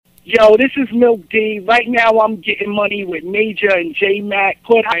Yo, this is Milk D. Right now I'm getting money with Major and J-Mac.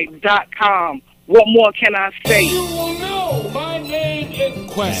 Hoodhype.com. What more can I say? You will know my name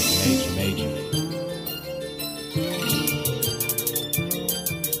is Quest. Major.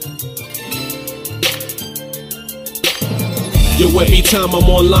 Yo, every time I'm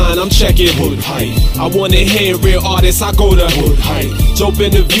online, I'm checking Hood Hype. I wanna hear real artists, I go to Hood Hype. Dope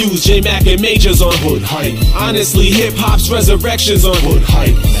interviews, J-Mac and Majors on Hood Hype. Honestly, hip-hop's resurrections on Hood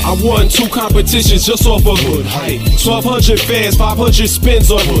Hype. I won 2 competitions just off of Hood Hype. 1,200 fans, 500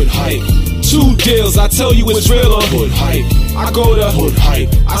 spins on Hood Hype. 2 deals, I tell you it's real on Hood Hype. I go to Hood Hype,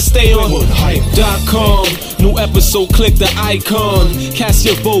 I stay on hoodhype.com. New episode, click the icon. Cast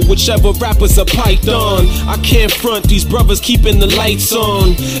your vote, whichever rappers are piped on. I can't front, these brothers keeping the lights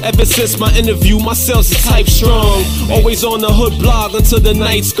on. Ever since my interview, my sales is type strong. Always on the Hood blog until the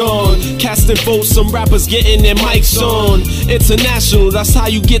night's gone. Casting votes, some rappers getting their mics on. International, that's how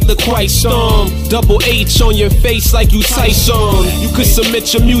you get the quiet storm. Double H on your face like you Tyson. You could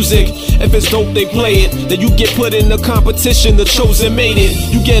submit your music, if it's dope they play it. Then you get put in the competition, the chosen made it.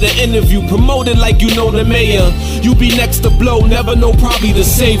 You get an interview, promoted like you know the mayor. You be next to blow, never know, probably the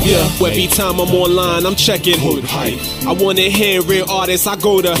savior. Every time I'm online, I'm checking Hood Hype. I wanna hear real artists, I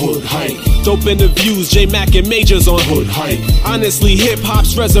go to Hood Hype. Dope interviews, J-Mac and Majors on Hood Hype. Honestly,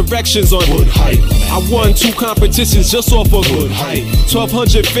 hip-hop's resurrections on Hood Hype. I won 2 competitions just off of Hood Hype.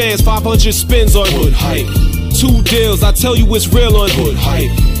 1,200 fans, 500 spins on Hood Hype. 2 deals, I tell you it's real on Hood Hype.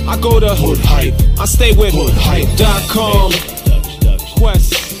 I go to Hood Hype, I stay with hoodhype.com.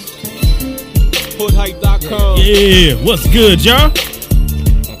 Quest, hoodhype.com. Yeah, what's good, y'all?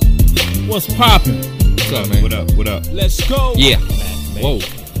 What's poppin'? What's up, man? What up? Let's go. Yeah. Whoa.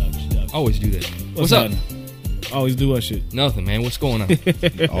 Always do that. What's up? Always do what shit? Nothing, man. What's going on?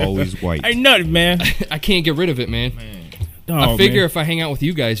 Always white. Ain't nothing, man. I can't get rid of it, man. Oh, I figure man. if I hang out with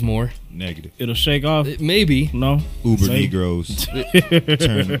you guys more, Negative. It'll shake off. maybe. No. Uber Say. Negroes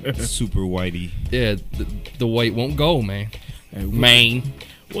turn super whitey. Yeah, the white won't go, man. Man.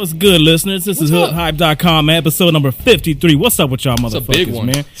 What's good, listeners? This is What's up? hoodhype.com, man, episode number 53. What's up with y'all It's motherfuckers, a big one.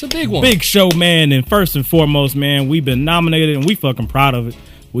 man? It's a big one. Big show, man, and first and foremost, man, we've been nominated, and we fucking proud of it.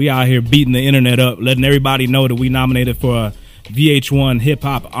 We out here beating the internet up, letting everybody know that we nominated for a VH1 Hip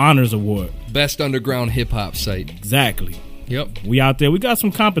Hop Honors Award. Best underground hip hop site. Exactly. Yep. We out there. We got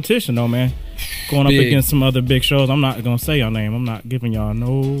some competition, though, man. Going up Big. against some other big shows. I'm not going to say your name. I'm not giving y'all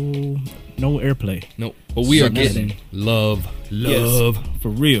no airplay. No, but we are Suck that getting in. love. Yes, for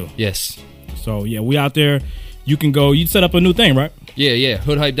real. Yes. So, yeah, we out there. You can go. You set up a new thing, right? Yeah.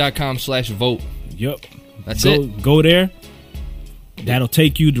 Hoodhype.com/vote. Yep. That's go, it. Go there. That'll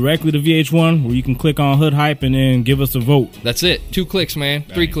take you directly to VH1, where you can click on Hood Hype and then give us a vote. That's it. 2 clicks, man.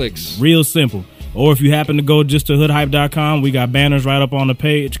 3 clicks. Real simple. Or if you happen to go just to hoodhype.com, we got banners right up on the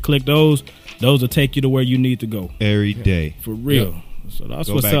page. Click those. Those will take you to where you need to go. Every day. For real. Yep. So that's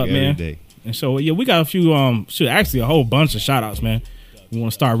Go what's back up, every man. day. And so, yeah, we got a few, actually a whole bunch of shout-outs, man. We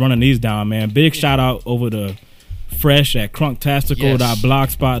want to start running these down, man. Big shout-out over to Fresh at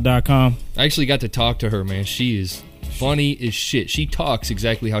crunktastical.blogspot.com. I actually got to talk to her, man. She is funny as shit. She talks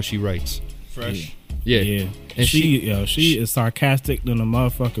exactly how she writes. Fresh. Yeah. Yeah. And she is sarcastic than a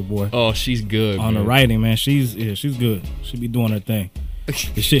motherfucker, boy. Oh, she's good, On man. the writing, man. She's good. She be doing her thing.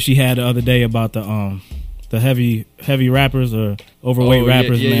 The shit she had the other day about the heavy rappers or overweight Oh,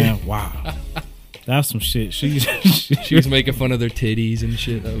 rappers, yeah. man. Wow. That's some shit. She was making fun of their titties and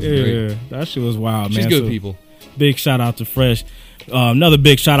shit. That was great. Yeah, that shit was wild, man. She's good So, people. Big shout out to Fresh. Another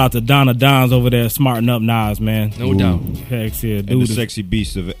big shout out to Donna Dons over there, Smarten Up Nas, man. No doubt. Heck yeah, And dude. the is- sexy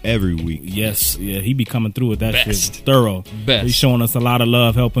beast of every week. Yes, yeah, he be coming through with that Best. shit thorough. Best. He's showing us a lot of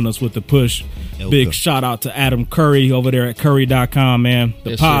love, helping us with the push. Elka. Big shout out to Adam Curry over there at Curry.com, man. The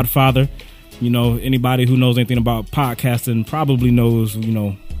Yes, sir. Podfather. You know, anybody who knows anything about podcasting probably knows,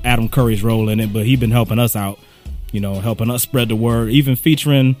 Adam Curry's role in it, but he been helping us out, helping us spread the word, even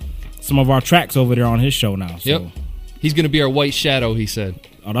featuring some of our tracks over there on his show now. So. Yep. He's going to be our white shadow, he said.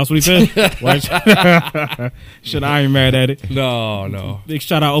 Oh, that's what he said? Should I ain't mad at it? No. Big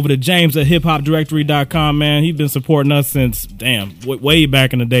shout out over to James at hiphopdirectory.com, man. He's been supporting us since, way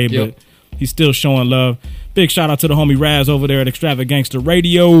back in the day, Yep. but he's still showing love. Big shout out to the homie Raz over there at Extravagant Gangster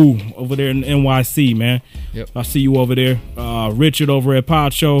Radio over there in NYC, man. Yep. I see you over there. Richard over at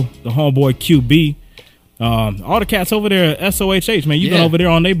Pod Show, the homeboy QB. All the cats over there at SOHH, man. You've been Yeah. over there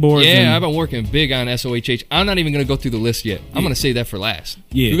on their boards. Yeah, and- I've been working big on SOHH. I'm not even going to go through the list yet. I'm going to say that for last.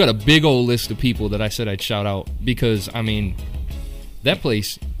 Yeah. We got a big old list of people that I said I'd shout out because, that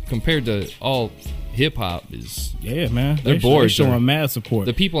place, compared to all hip-hop, is... Yeah, man. Their They boards showing are- mad support.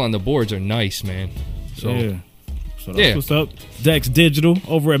 The people on the boards are nice, man. So, Yeah. So that's what's up. Dex Digital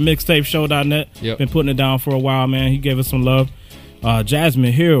over at mixtapeshow.net. Yep. Been putting it down for a while, man. He gave us some love.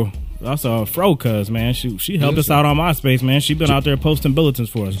 Jasmine Hill. That's a fro cuz, man. She helped us out on MySpace, man. She been out there posting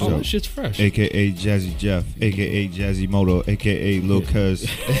bulletins for us. Oh, that shit's fresh. AKA Jazzy Jeff, AKA Jazzy Moto, AKA Lil Cuz,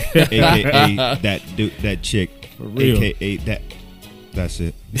 AKA that chick, For real. AKA that. That's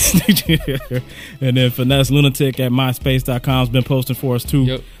it. And then Finesse Lunatic at MySpace.com has been posting for us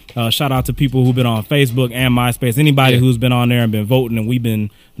too. Yep. Shout out to people who've been on Facebook and MySpace. Anybody who's been on there and been voting, and we've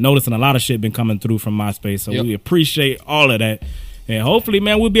been noticing a lot of shit been coming through from MySpace. So we appreciate all of that. And hopefully,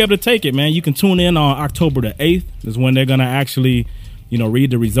 man, we'll be able to take it, man. You can tune in on October the 8th is when they're going to actually,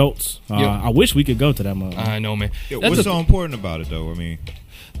 read the results. I wish we could go to that month. I know, man. What's so important about it, though? I mean,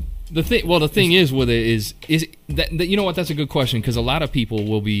 the thing is with it is that you know what? That's a good question, because a lot of people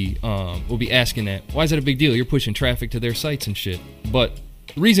will be asking that. Why is that a big deal? You're pushing traffic to their sites and shit. But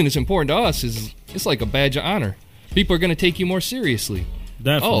the reason it's important to us is it's like a badge of honor. People are going to take you more seriously.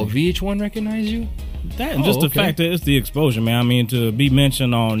 Definitely. Oh, VH1 recognize you? That and just the fact that it's the exposure, man. I mean, to be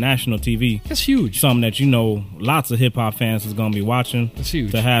mentioned on national TV. That's huge. Something that, lots of hip-hop fans is going to be watching. That's huge.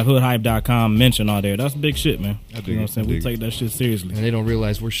 To have hoodhype.com mentioned on there, that's big shit, man. I dig you know what I'm saying? We take that shit seriously. And they don't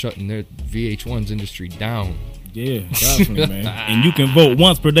realize we're shutting their VH1's industry down. Yeah, definitely, man. And you can vote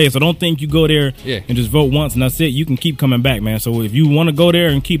once per day, so don't think you go there and just vote once and that's it. You can keep coming back, man. So if you want to go there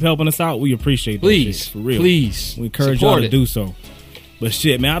and keep helping us out, we appreciate that. Please, shit, for real. Please. We encourage y'all to do so. But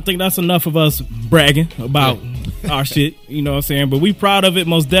shit, man, I think that's enough of us bragging about our shit, you know what I'm saying? But we proud of it,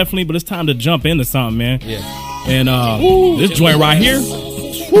 most definitely, but it's time to jump into something, man. Yeah. And this joint right here,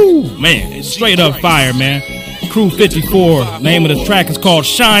 man, it's straight up fire, man. Crew 54, name of the track is called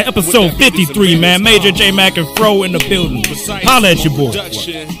Shine, episode 53, man. Major J Mac and Fro in the building. Holla at your boy.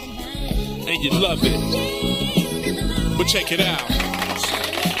 And you love it. But check it out.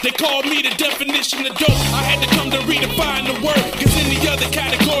 They called me the definition of dope. I had to come to redefine the word, cause any other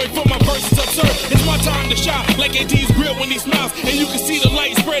category for my verse is absurd. It's my time to shine, like AD's grill when he smiles, and you can see the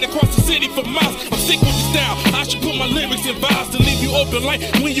light spread across the city for miles. I'm sick with the style, I should put my lyrics in vials to leave you open like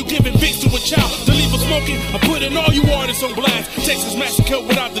when you giving Vicks to a child. To leave her smoking, I'm putting all you artists on blast. Texas Massacre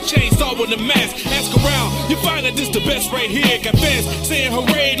without the chainsaw with the mask. Ask around, you find that this the best right here. Got fans saying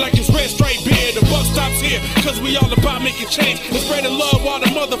hooray like it's red stripe beer. The buck stops here, cause we all about making change and spreading love while the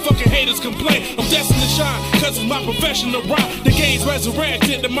motherfucking haters complain. I'm destined to shine, cause it's my profession to rock. The game's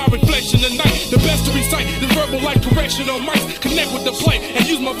resurrected in my reflection tonight. The best to recite is verbal like correction on mics. Connect with the play and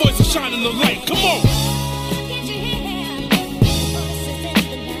use my voice to shine in the light. Come on.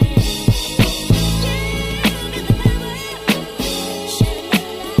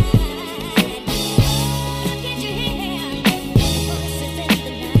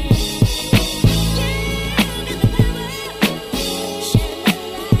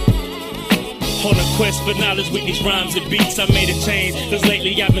 On a quest for knowledge with these rhymes and beats, I made a change, cause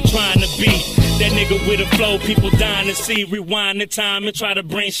lately I've been trying to beat that nigga with a flow people dying to see. Rewind the time and try to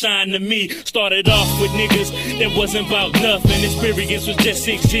bring shine to me. Started off with niggas that wasn't about nothing. Experience was just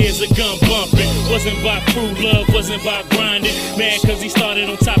 6 years of gun bumping. Wasn't about crew love, wasn't about grinding. Man, cause he started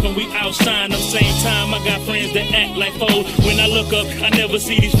on top and we outshine them. Same time, I got friends that act like foes. When I look up, I never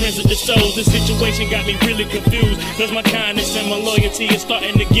see these friends at the shows. The situation got me really confused, cause my kindness and my loyalty is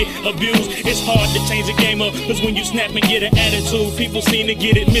starting to get abused. It's hard to change the game up, cause when you snap and get an attitude, people seem to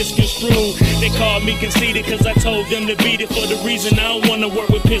get it misconstrued. They called me conceited cause I told them to beat it for the reason I don't wanna work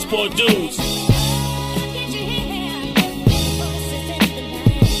with piss poor dudes.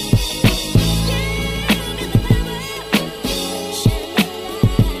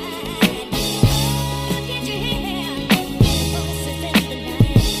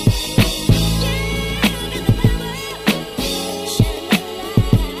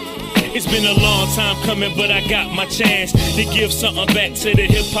 It's been a long time coming, but I got my chance to give something back to the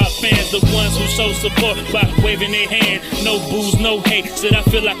hip-hop fans, the ones who show support by waving their hand. No booze, no hate, said I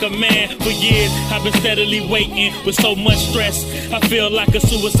feel like a man. For years, I've been steadily waiting with so much stress. I feel like a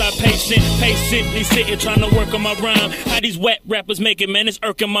suicide patient, patiently sitting trying to work on my rhyme. How these whack rappers make it, man, it's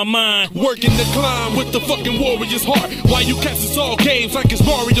irking my mind. Working the climb with the fucking warrior's heart. Why you cats it's all games like it's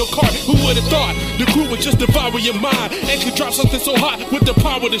Mario Kart? Who would've thought the crew would just devour your mind and could drop something so hot with the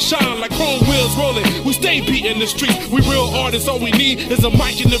power to shine like chrome wheels rolling. We stay beating the streets. We real artists, all we need is a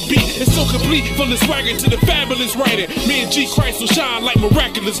mic and a beat. It's so complete from the swagger to the fabulous writing. Me and G Christ will shine like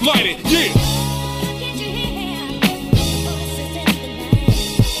miraculous lighting. Yeah.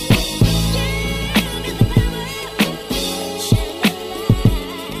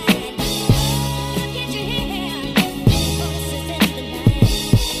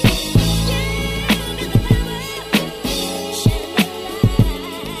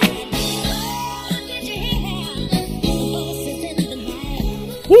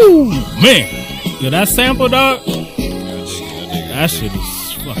 Woo, man. Yo, that sample, dog. That shit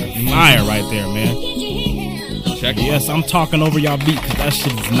is fucking fire right there, man. Check it. Yes, I'm talking over y'all beat because that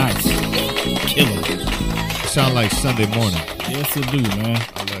shit is nice. Killing it. Sound like Sunday morning. Yes, it do, man.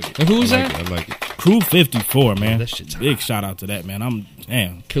 I like it. And who's I like that? it. I like it. Crew 54, man. that shit's Big hot. shout out to that, man. I'm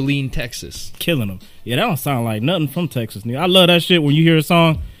Killeen, Texas. killing them. Yeah, that don't sound like nothing from Texas. I love that shit when you hear a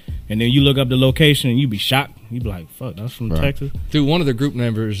song and then you look up the location and you be shocked. You be like, fuck, that's from Right. Texas? Dude, one of the group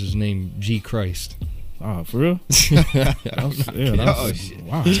members is named G Christ. Oh, for real? That's, Oh, shit.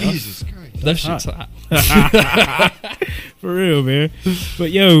 Wow. Jesus Christ. That shit's hot. For real, man.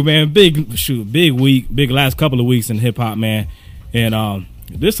 But yo, man, big week, big last couple of weeks in hip hop, man. And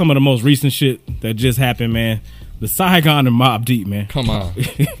this some of the most recent shit that just happened, man. The Saigon and Mobb Deep, man. Come on.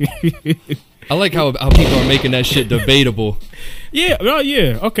 I like how people are making that shit debatable. Yeah,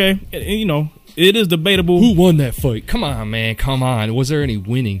 okay. And, you know, it is debatable. Who won that fight? Come on, man. Come on. Was there any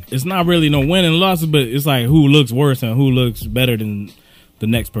winning? It's not really no winning losses, but it's like who looks worse and who looks better than the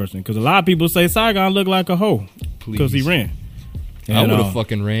next person. Because a lot of people say Saigon looked like a hoe because he ran. I And, would have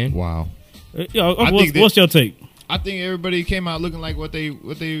fucking ran. Wow. What's your take? I think everybody came out looking like what they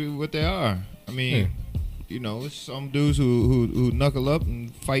are. I mean, you know, it's some dudes who knuckle up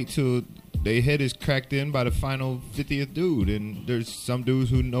and fight till their head is cracked in by the final 50th dude, and there's some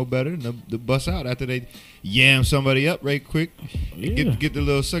dudes who know better and they bust out after they yam somebody up right quick, and get the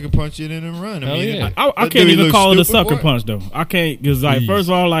little sucker punch in and run. Hell yeah. I can't even call it a sucker punch though. I can't because like first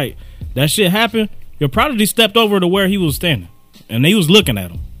of all, like that shit happened. Your Prodigy stepped over to where he was standing, and he was looking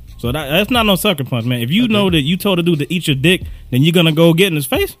at him. So that's not no sucker punch, man. If you know that you told a dude to eat your dick, then you're gonna go get in his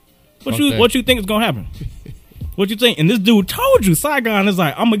face. What you think is gonna happen? What you think? And this dude told you, Saigon is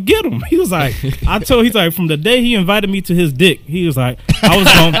like, I'm gonna get him. He was like, he's like, from the day he invited me to his dick, he was like, I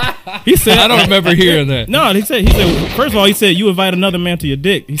was going. He said, I don't remember hearing that. No, he said, first of all, he said, you invite another man to your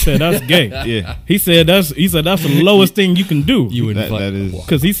dick. He said, that's gay. Yeah. He said, that's the lowest thing you can do. You invite. That is.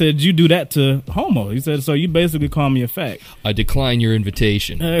 Because he said, you do that to homo. He said, so you basically call me a fag. I decline your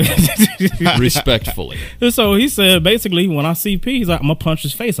invitation. Respectfully. So he said, basically, when I see P, he's like, I'm going to punch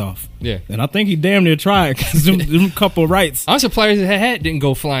his face off. Yeah. And I think he damn near tried because them couple rights. I'm surprised his hat didn't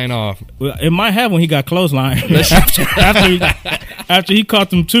go flying off. Well, it might have when he got clothesline. after he caught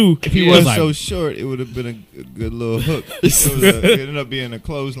them two, If he was wasn't like, so short, it would have been a good little hook. It ended up being a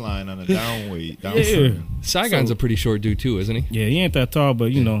clothesline on a downweight. Saigon's a pretty short dude too, isn't he? yeah, he ain't that tall, but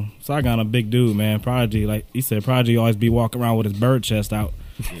you know, Saigon a big dude, man. Prodigy, like he said, Prodigy always be walking around with his bird chest out,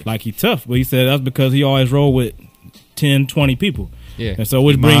 like he tough. But he said that's because he always roll with 10, 20 people. Yeah. And so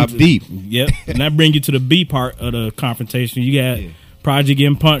which brings Mobb Deep. Yep, and that brings you to the B part of the confrontation. You got Prodigy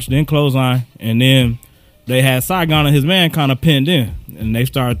getting punched, then clothesline, and then they had Saigon and his man kind of pinned in, and they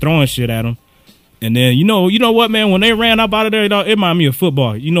started throwing shit at him. And then you know what, man? When they ran up out of there, it reminded me of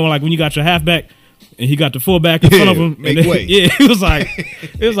football. You know, like when you got your halfback and he got the fullback in front of him. Make and then, way. Yeah, it was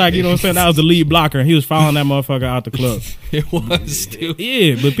like you know what I'm saying. That was the lead blocker, and he was following that motherfucker out the club. It was too.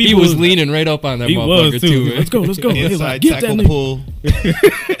 Yeah, but people He was leaning right up on that He motherfucker was too. too. Let's go. He was Inside like, get that tackle nigga. pull.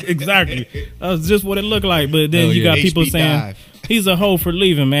 Exactly. That was just what it looked like. But then Hell you yeah. got people HB saying dive. he's a hoe for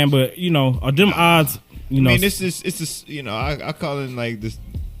leaving, man. But you know, are them odds? You know, I mean, it's this. You know, I call it like this.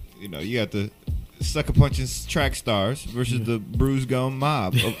 You know, you got the sucker punching track stars versus the bruised gum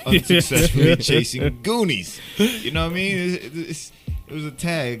mob of unsuccessfully chasing Goonies. You know what I mean? It was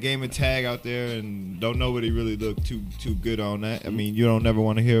a game of tag out there, and don't nobody really look too good on that. I mean, you don't never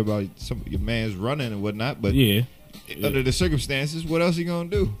want to hear about your man's running and whatnot, but yeah. under the circumstances, what else you gonna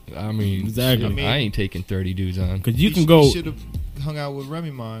do? I mean, Exactly. I mean, I ain't taking 30 dudes on. Because you can go. Should have hung out with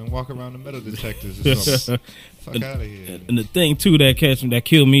Remy Ma and walk around the metal detectors or something. Fuck out of here. And the thing too that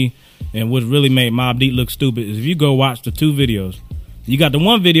killed me, and what really made Mobb Deep look stupid is if you go watch the two videos. You got the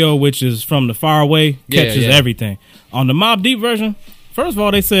one video which is from the far away, catches everything. On the Mobb Deep version, first of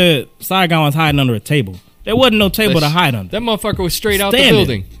all, they said Saigon was hiding under a table. There wasn't no table to hide under. That motherfucker was straight out the Standing.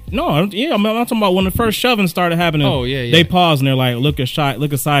 building. No, yeah, I'm talking about when the first shoving started happening. Oh, yeah. They paused and they're like, look at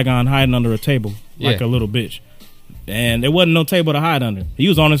Saigon hiding under a table like Yeah. a little bitch. And there wasn't no table to hide under. He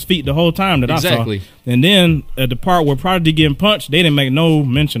was on his feet the whole time that Exactly. I saw. And then at the part where Prodigy getting punched, they didn't make no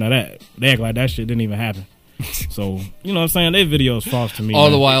mention of that. They act like that shit didn't even happen. So, you know what I'm saying? Their video's false to me. All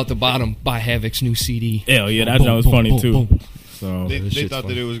man. the while at the bottom, buy Havoc's new CD. Hell yeah, that Boom, joint was boom, funny boom, too. boom. So, They shit's thought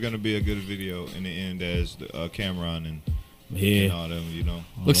funny. that it was going to be a good video in the end as Cameron and yeah. all them, you know.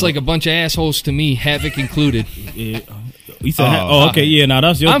 Looks like a bunch of assholes to me, Havoc included. Yeah. He said, okay, yeah, now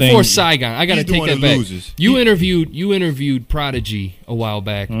that's your I'm thing. for Saigon. I got to He's the take one that that back. loses. You interviewed Prodigy a while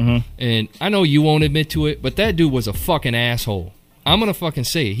back, and I know you won't admit to it, but that dude was a fucking asshole. I'm gonna fucking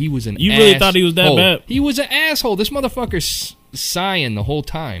say it. He was an. You really thought he was that asshole. bad? He was an asshole. This motherfucker sighing the whole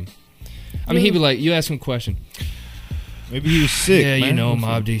time. I mean, he'd be like, you ask him a question. Maybe he was sick. Yeah, man. you know,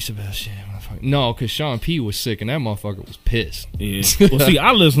 Mobb Deep's the best. Yeah, motherfucker. No, because Sean P was sick, and that motherfucker was pissed. Yeah. Well, see,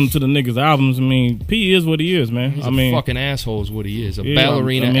 I listen to the niggas' albums. I mean, P is what he is, man. He's I mean, a fucking asshole is what he is. A yeah,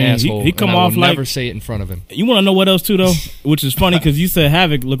 ballerina I mean, asshole. He come and off I will like never say it in front of him. You want to know what else too, though? Which is funny because you said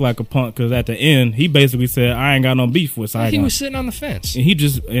Havoc looked like a punk because at the end he basically said, "I ain't got no beef with Saigon." He was sitting on the fence. And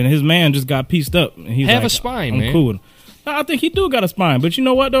his man just got pieced up. And he's Have like, a spine, I'm man. cool with him. No, I think he do got a spine. But you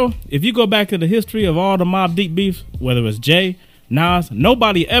know what, though? If you go back to the history of all the Mobb Deep beefs, whether it's Jay, Nas,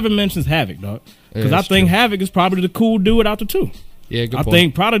 nobody ever mentions Havoc, dog. Because Yeah, I think true. Havoc is probably the cool dude out the two. Yeah, good I point.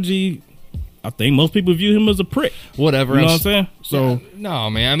 think Prodigy, most people view him as a prick. Whatever. You know what I'm saying? So, no,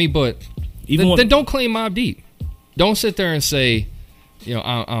 man. I mean, but even then don't claim Mobb Deep. Don't sit there and say, you know,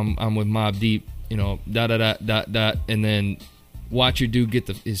 I'm with Mobb Deep. You know, ... and then watch your dude get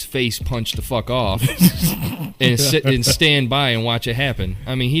his face punched the fuck off, and sit and stand by and watch it happen.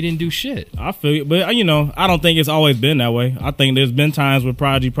 I mean, he didn't do shit. I feel you. But, you know, I don't think it's always been that way. I think there's been times where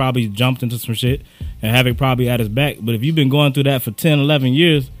Prodigy probably jumped into some shit and Havoc probably at his back. But if you've been going through that for 10, 11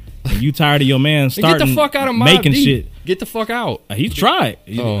 years, and you tired of your man starting Get the fuck out of Mobb making Deep. shit. Get the fuck out. He's tried.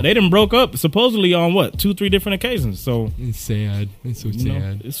 Oh. They done broke up supposedly on what 2-3 different occasions. So It's sad. It's so you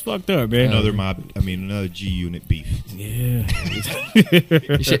know, it's fucked up, man. Another G Unit beef. Yeah.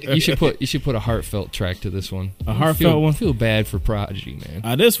 You should put a heartfelt track to this one. A heartfelt one? I feel bad for Prodigy,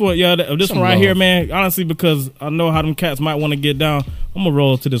 man. This one, this Some one right love. here, man. Honestly, because I know how them cats might want to get down. I'm gonna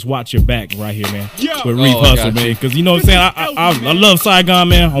roll to this "Watch Your Back" right here, man. With Reef I Hustle, got man. you. Because you know what I'm saying. I love Saigon,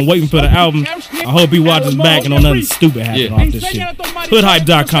 man. I'm waiting for the album. I hope he watches back and don't nothing stupid happen Yeah. off this shit.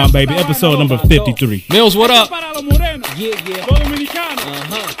 Hoodhype.com, baby. Episode number 53. Mills, what up? Para los morenos, Yeah. los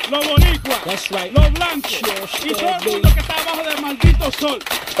dominicanos, los boricuas, That's right. los blancos y todo el mundo que está abajo del maldito sol.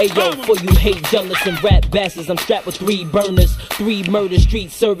 Hey yo, for you hate, jealous, and rap bastards, I'm strapped with 3 burners, 3 murder,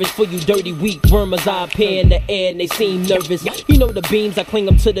 street service for you dirty, weak wormers. I appear in the air and they seem nervous. You know the beams, I cling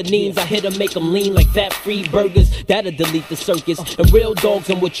them to the knees, I hit them, make them lean like fat-free burgers. That'll delete the circus. And real dogs,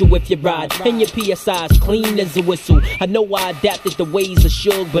 I'm with you if you ride. And your PSI's clean as a whistle. I know I adapted the ways of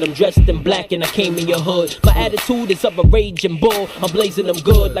Suge, but I'm dressed in black and I came in your hood. My attitude is of a raging bull. I'm blazing them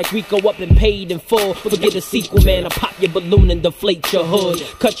good like Rico up and paid in full. Forget a sequel, man. I pop your balloon and deflate your hood.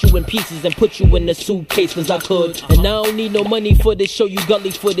 Cut you in pieces and put you in a suitcase cause I could. And I don't need no money for this, show you gully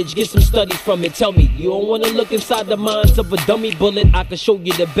footage. Get some studies from it. Tell me, you don't wanna look inside the minds of a dummy bullet? I can show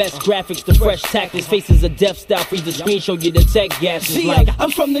you the best graphics, the fresh tactics, faces of death style, freeze the screen, show you the tech gases like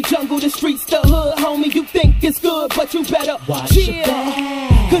I'm from the jungle, the streets, the hood, homie. You think it's good, but you better watch your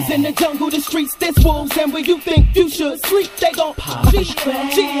back. Cause in the jungle, the streets, there's wolves, and when you think you should sleep, they gon' Pop your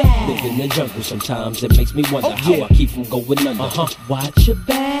back. Live in the jungle sometimes, it makes me wonder how I keep from going under. Watch your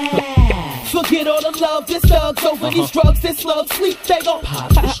back. Forget all the love, this thugs over these drugs, this love, sleep, they gon'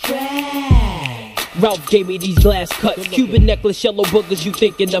 Pop your strap. Ralph gave me these glass cuts, Cuban necklace, yellow boogers, you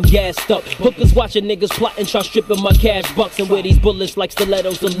thinking I'm gassed up. Hookers watching niggas plotting, try stripping my cash bucks, and wear these bullets like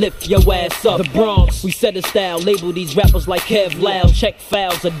stilettos to lift your ass up. The Bronx, we set a style, label these rappers like Kev Loud. Check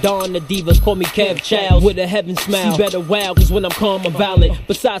files, Adon, the divas, call me Kev Child. With a heaven smile, see better wow, cause when I'm calm, I'm violent.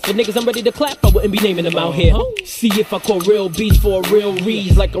 Besides, for niggas I'm ready to clap, I wouldn't be naming them out here. See if I call real beats for a real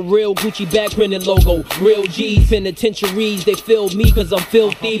reads, like a real Gucci bag printed logo. Real G's, penitentiaries, they feel me cause I'm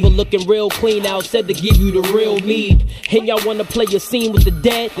filthy, but looking real clean out, said to give you the real me. And y'all wanna play a scene with the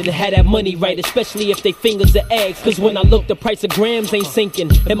dead, then have that money right, especially if they fingers are eggs. Cause when I look, the price of grams ain't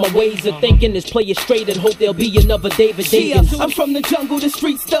sinking, and my ways of thinking is play it straight and hope there'll be another David Diggins. I'm from the jungle, the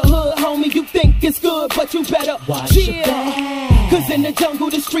streets, the hood, homie. You think it's good, but you better watch your back. Cause in the jungle,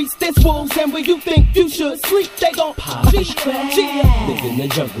 the streets, there's wolves, and when you think you should sleep, they gon' Pop your strap. Live in the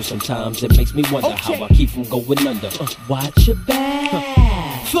jungle sometimes, it makes me wonder how I keep from going under. Watch your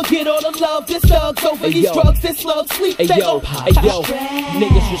back. Forget all the love, this thugs over these yo. drugs, this love, sleep, Hey they yo, gon' hey yo,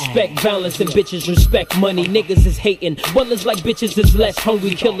 niggas respect violence and bitches respect money. Niggas is hating, well it's like bitches is less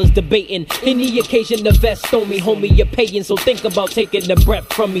hungry. Killers debating, any occasion the vest on me, homie you're paying. So think about taking the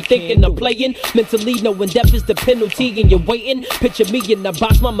breath from me, thinking I'm playing. Mentally knowing death is the penalty and you're waiting. Picture me in the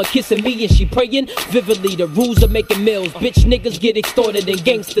box, mama kissing me and she praying. Vividly the rules of making meals, bitch niggas get extorted and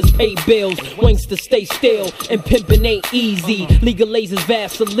gangsters pay bills. Wanksters stay still and pimping ain't easy. Legalizes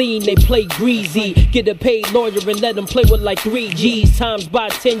Vaseline, they play greasy. Get a paid lawyer and let them play with like 3 G's. Times by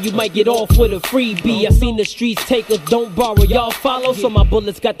 10 you might get off with a freebie. I seen the streets take us, don't borrow, y'all follow. So my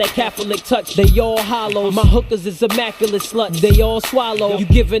bullets got that Catholic touch, they all hollow. My hookers is immaculate sluts, they all swallow. You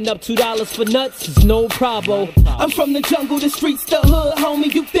giving up $2 for nuts, it's no problem. I'm from the jungle, the streets, the hood,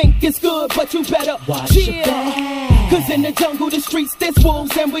 homie. You think it's good, but you better watch your back. Cause in the jungle, the streets, there's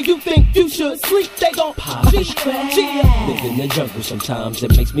wolves, and where you think you should sleep, they gon' pop the strap. Live in the jungle sometimes,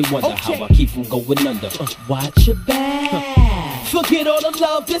 it makes me wonder how I keep from going under. Watch your back. Forget all the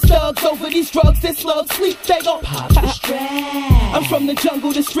love, there's thugs over these drugs, there's slugs, sleep, they gon' Pop the strap. I'm from the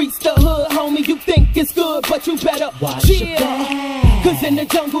jungle, the streets, the hood, homie, you think it's good, but you better Watch your back. Cause in the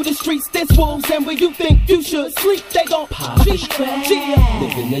jungle, the streets, there's wolves, and where you think you should sleep, they gon' Pop the strap.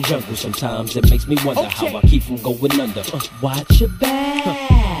 Live in the jungle sometimes, it makes me wonder how I keep from going under. Watch your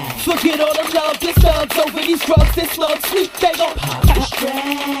back. Forget all the love, there's thugs over these drugs, there's slugs, sleep, they gon' Pop the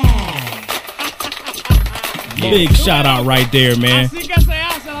strap. Big shout out right there, man.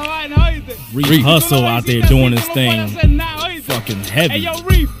 Reef Hustle out there doing his thing. Fucking heavy. Hey, yo,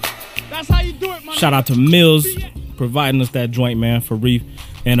 Reef, that's how you do it, man. Shout out to Mills providing us that joint, man, for Reef.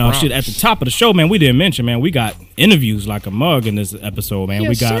 And shit, at the top of the show, man, we didn't mention, man, we got interviews like a mug in this episode, man.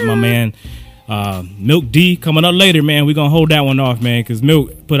 We got my man Milk D coming up later, man. We're gonna hold that one off, man, because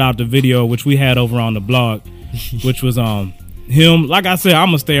Milk put out the video which we had over on the blog, which was him. Like I said, I'm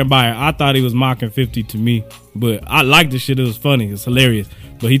gonna stand by it. I thought he was mocking 50 to me, but I liked the shit. It was funny, it's hilarious.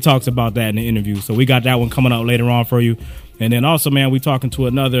 But he talks about that in the interview, so we got that one coming up later on for you. And then also, man, we talking to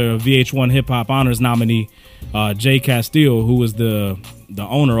another VH1 Hip Hop Honors nominee, Jay Castile, who was the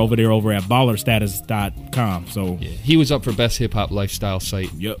owner over there over at ballerstatus.com. So yeah, he was up for best hip hop lifestyle site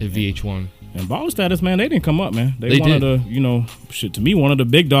at VH1. And Baller Status, man, they didn't come up, man. They one of the, you know, shit, to me, one of the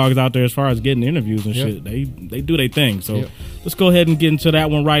big dogs out there as far as getting interviews and shit. They do their thing. So let's go ahead and get into that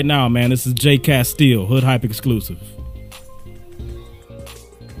one right now, man. This is Jay Castile, Hood Hype exclusive.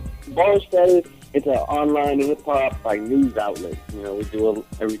 Baller Status, it's an online hip hop like news outlet. You know, we do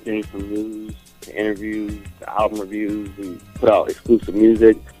everything from news to interviews to album reviews. We put out exclusive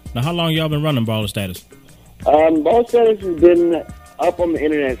music. Now, how long y'all been running Baller Status? Baller Status has been up on the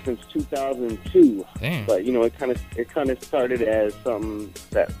internet since 2002. Damn. But you know, it kind of started as something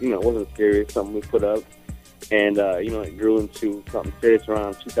that, you know, wasn't serious, something we put up, and you know, it grew into something serious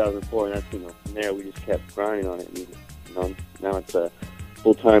around 2004, and that's, you know, from there we just kept grinding on it, and, you know, now it's a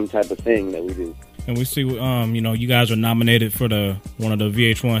full-time type of thing that we do. And we see, you know, you guys are nominated for one of the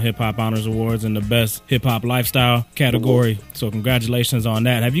VH1 Hip Hop Honors Awards in the Best Hip Hop Lifestyle category. So congratulations on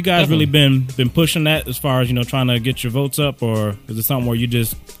that. Have you guys really been pushing that as far as, you know, trying to get your votes up, or is it something where you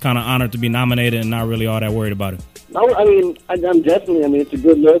just kind of honored to be nominated and not really all that worried about it? No, I mean, I'm definitely. I mean, it's a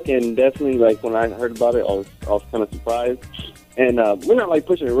good look, and definitely, like, when I heard about it, I was kind of surprised. And we're not like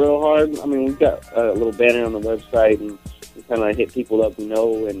pushing it real hard. I mean, we've got a little banner on the website, and we kind of hit people up we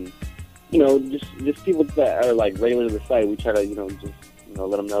know, and, you know, just people that are like regular to the site. We try to, you know, just, you know,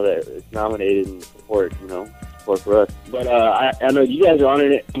 let them know that it's nominated and support, you know, support for us. But I know you guys are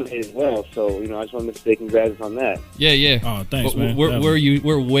honored it as well, so, you know, I just want to say congrats on that. Yeah. Oh, thanks, man.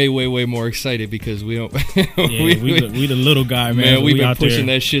 We're way more excited because we don't. we the little guy, man. Man, we've been pushing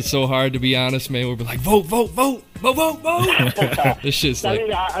that shit so hard, to be honest, man. We're like, vote. This shit's like.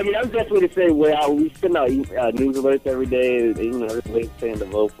 I mean, I'm definitely the same way. We send out news alerts every day. You know, everybody's saying to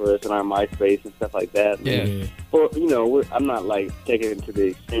vote for us on our MySpace and stuff like that. Yeah. Or, you know, I'm not like taking it to the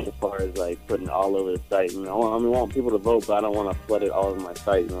extreme as far as like putting it all over the site. You know, I mean, I want people to vote, but I don't want to flood it all over my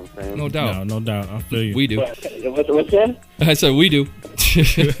site. You know what I'm saying? No doubt. No doubt. I feel you. We do. What's that? I said we do.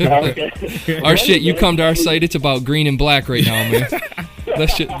 Our shit. You come to our site, it's about green and black right now, man.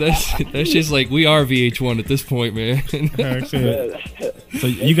 That's just like we are VH1 at this point, man. So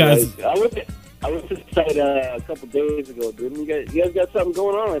you guys, I went to the site a couple days ago, dude. You guys got something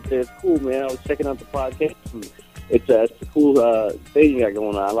going on right there. It's cool, man. I was checking out the podcast. It's a cool thing you got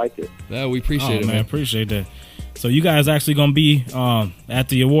going on. I like it. Yeah, we appreciate it, man. Appreciate that. So you guys actually gonna be at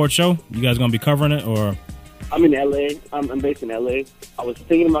the award show? You guys gonna be covering it, or? I'm in LA. I'm based in LA. I was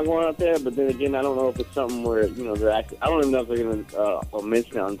thinking about going out there, but then again, I don't know if it's something where, you know, they're actually. I don't even know if they're gonna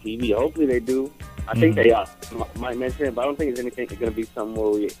mention it on TV. Hopefully they do. I think they might mention it, but I don't think it's anything. It's gonna be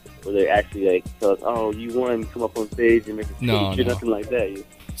somewhere where they actually like tell us, "Oh, you won, come up on stage and make a speech," or nothing like that.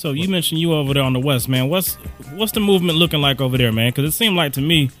 So you mentioned you over there on the West, man. What's the movement looking like over there, man? Because it seemed like to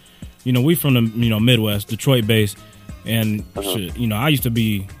me, you know, we from the, you know, Midwest, Detroit based. And shit, you know, I used to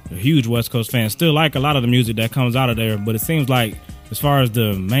be a huge West Coast fan. Still like a lot of the music that comes out of there, but it seems like as far as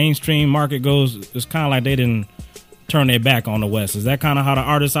the mainstream market goes, it's kind of like they didn't turn their back on the West. Is that kind of how the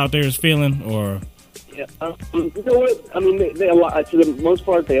artists out there is feeling, or? Yeah, you know what? I mean, they a lot, to the most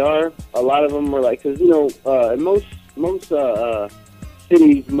part, they are. A lot of them are like, because, you know, in most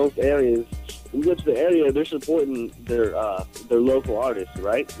cities, most areas, when you go to the area, they're supporting their local artists,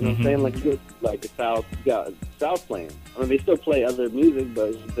 right? You know what I'm saying? Like, you go like the South, you got South playing. I mean, they still play other music,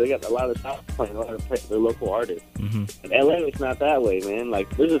 but they got a lot of South playing a lot of their local artists. Mm-hmm. In LA, it's not that way, man.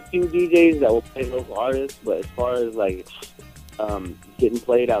 Like, there's a few DJs that will play local artists, but as far as like getting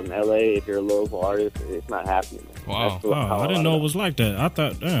played out in LA, if you're a local artist, it's not happening. Man. Wow. I didn't know it was like that. I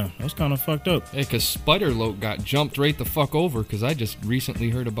thought, damn, that's kind of fucked up. Yeah, because Spider-Loc got jumped right the fuck over because I just recently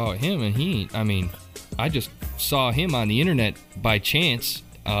heard about him, and I just saw him on the internet by chance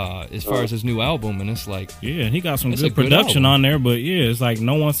as far as his new album, and it's like... Yeah, he got some good production on there, but yeah, it's like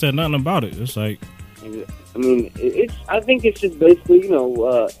no one said nothing about it. It's like... I mean, I think it's just basically,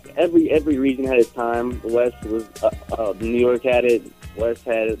 every region had its time. The West was, New York had it, West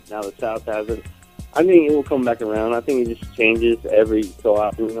had it, now the South has it. I think it will come back around. I think it just changes every so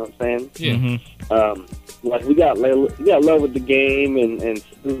often, you know what I'm saying? Yeah. Mm-hmm. Like, we got Love with the Game and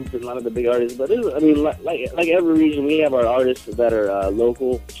Snoop and a lot of the big artists, but like every region, we have our artists that are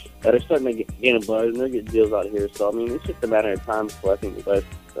local, that are starting to gain a buzz, and they're getting deals out here. So, I mean, it's just a matter of time before I think the West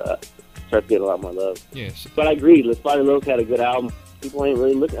start to get a lot more love. Yes. But I agree, Spider-Loc had a good album. People ain't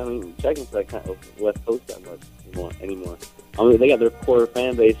really checking for that kind of West Coast that much anymore. I mean, they got their core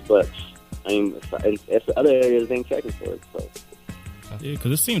fan base, but I mean, it's other areas they ain't checking for it. So. Yeah,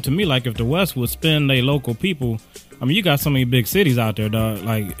 because it seemed to me like if the West would spend their local people, I mean, you got so many big cities out there, dog.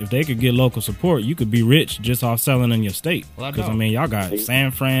 Like, if they could get local support, you could be rich just off selling in your state. Because, I mean, y'all got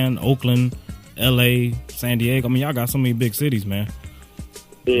San Fran, Oakland, L.A., San Diego. I mean, y'all got so many big cities, man.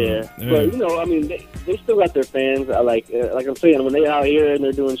 Yeah, but I mean, they still got their fans. Like I'm saying, when they out here and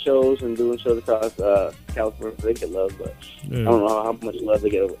they're doing shows across California, they get love. But I don't know how much love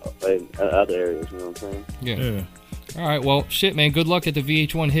they get in other areas. You know what I'm saying? Yeah. All right, well, shit, man. Good luck at the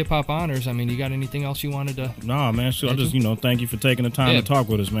VH1 Hip Hop Honors. I mean, you got anything else you wanted to? Nah, man. Sure. I just thank you for taking the time to talk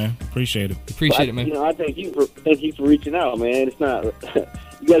with us, man. Appreciate it. Appreciate it, man. I thank you for reaching out, man. It's not.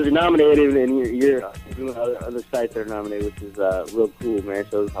 You guys are nominated, and you're doing other sites that are nominated, which is real cool, man.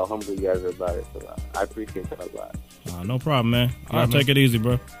 Shows how humble you guys are about it. So I appreciate that a lot. No problem, man. I'll take it easy,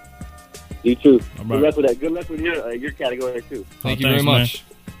 bro. You too. All right. Good luck with that. Good luck with your category too. Thank you very much.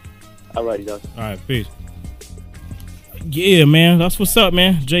 All righty, dog. All right, peace. Yeah, man, that's what's up,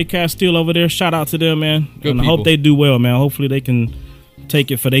 man. J Castile over there. Shout out to them, man. Good and I hope they do well, man. Hopefully they can take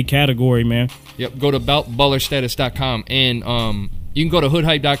it for their category, man. Yep. Go to ballerstatus.com and you can go to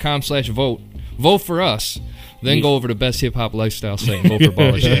hoodhype.com/vote. Vote for us. Then go over to Best Hip Hop Lifestyle site and vote for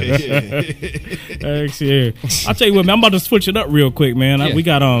Baller Status. Yeah. I'll tell you what, man, I'm about to switch it up real quick, man. We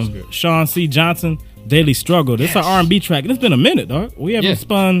got Sean C. Johnson, Daily Struggle. This is an R&B track, and it's been a minute, dog. We haven't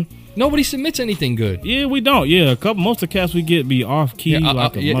spun. Nobody submits anything good. Yeah, we don't. Yeah, most of the cats we get be off key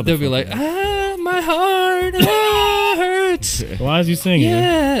like a motherfucker. They'll be like, my heart hurts. Why is you singing?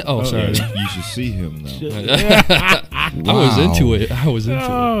 Yeah. Oh, sorry. You should see him though. I was into it. Oh, shit.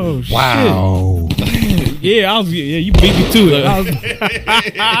 Wow. Yeah, you beat me to it.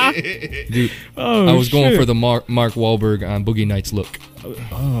 Dude, I was going for the Mark Wahlberg on Boogie Nights look.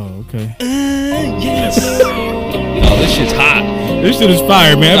 Oh, okay. Yes. Oh, this shit's hot. This shit is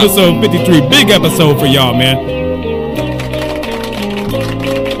fire, man. Episode 53. Big episode for y'all, man.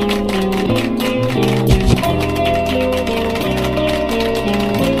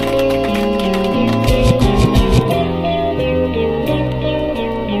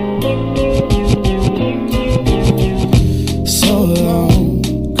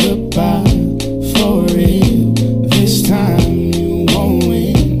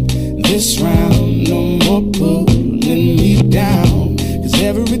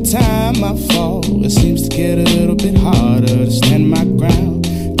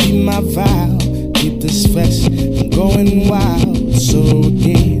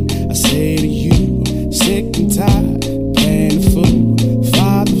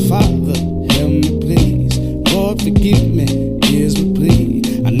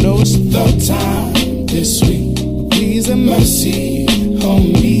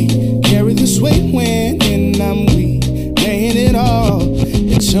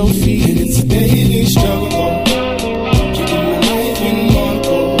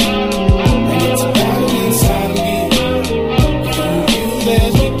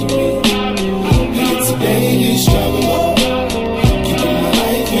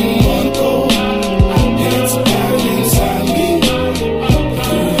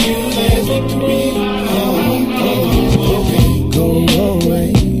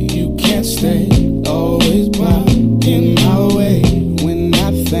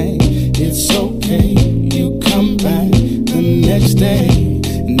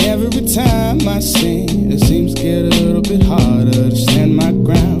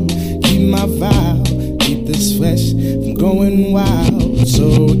 Going wild,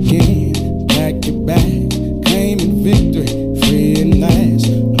 so again, pack your bag, claiming victory.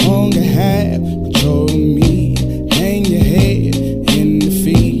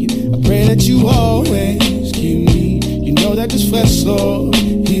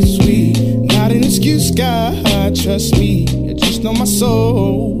 rest of my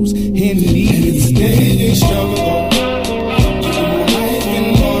soul's in need. And it's a daily struggle.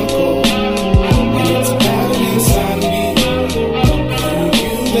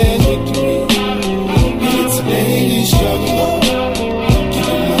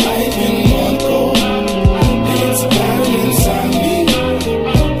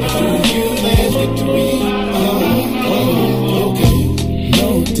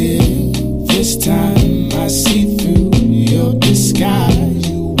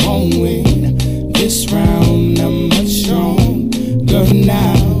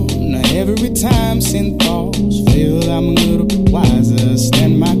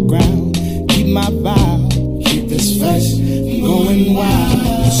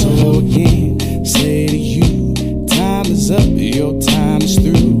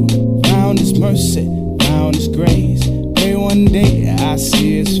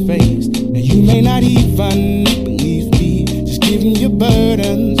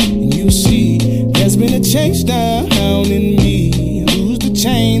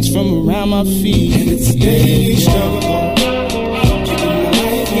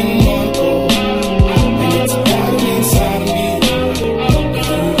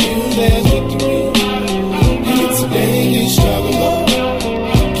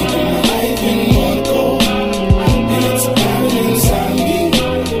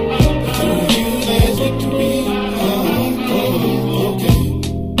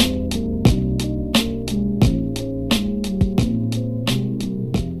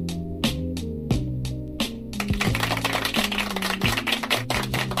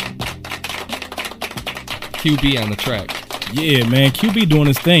 QB on the track. Yeah, man. QB doing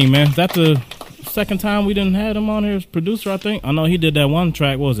his thing, man. Is that the second time we didn't have him on here as producer, I think? I know he did that one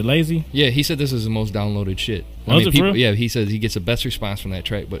track. What was it, Lazy? Yeah, he said this is the most downloaded shit. Was it for real? Yeah, he says he gets the best response from that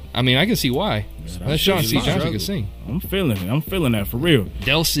track. But, I mean, I can see why. That's Sean C. Johnson can sing. I'm feeling it. I'm feeling that for real.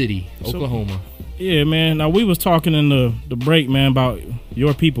 Del City, Oklahoma. Yeah, man. Now, we was talking in the break, man, about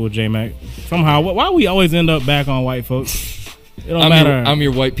your people, J-Mac. Somehow, why we always end up back on white folks? It don't matter. I'm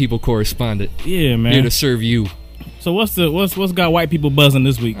your white people correspondent. Yeah, man. Here to serve you. So what's got white people buzzing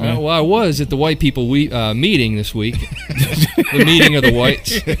this week, man? Well, I was at the white people meeting this week, the meeting of the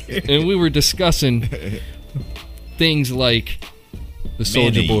whites, and we were discussing things like the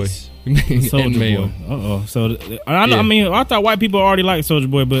Soulja Boy and Mayo. So I mean, I thought white people already liked Soulja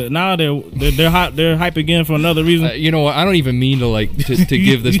Boy, but now they're hot. They're hype again for another reason. You know what? I don't even mean to to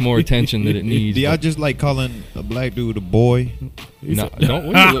give this more attention than it needs. Do y'all just like calling a black dude a boy? No,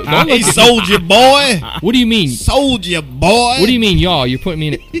 don't hey, Soulja Boy. What do you mean, Soulja Boy? What do you mean, y'all? You're putting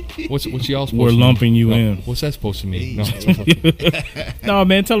me in. What's y'all supposed? We're to lumping you in. What's that supposed to mean? No,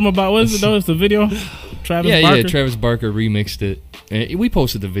 man. Tell them about what is it though? It's the video. Travis Barker? Yeah. Travis Barker remixed it. And we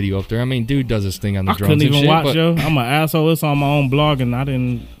posted the video up there. I mean, dude does his thing on the drums. I couldn't even shit, watch, yo. I'm an asshole. It's on my own blog, and I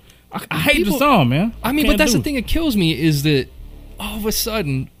didn't. I hate the song, man. I mean, but that's the thing that kills me is that all of a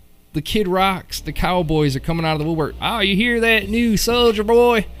sudden, the Kid Rocks, the Cowboys are coming out of the woodwork. Oh, you hear that new Soulja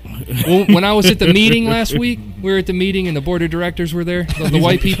Boy? Well, when I was at the meeting last week, we were at the meeting and the board of directors were there, the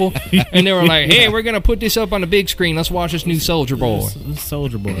white people, and they were like, "Hey, we're gonna put this up on the big screen. Let's watch this new Soulja Boy."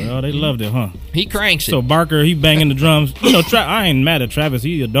 Soulja Boy, oh, they loved it, huh? He cranks it. So Barker, he banging the drums. You know, I ain't mad at Travis.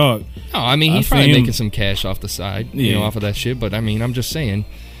 He a dog. Oh, I mean, he's probably making some cash off the side, you know, off of that shit. But I mean, I'm just saying,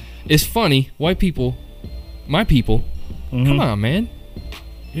 it's funny. White people, my people, come on, man.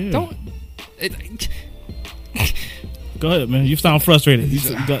 Yeah. Don't. Go ahead, man. You sound frustrated.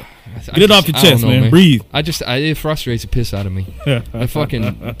 Get it off your chest, man. Breathe. It frustrates the piss out of me. The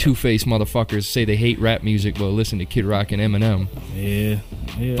fucking two-faced motherfuckers say they hate rap music, but listen to Kid Rock and Eminem. Yeah.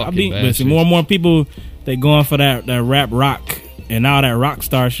 Listen, more and more people, they going for that rap rock and now that rock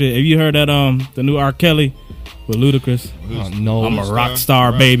star shit. Have you heard that the new R. Kelly with Ludacris? Oh, no. I'm a rock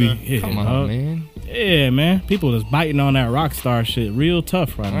star, baby. Yeah, come on, man. Yeah, man. People is biting on that rock star shit real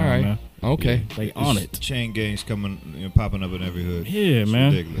tough right now, man. Okay. They on it. Chain gangs popping up in every hood. Yeah,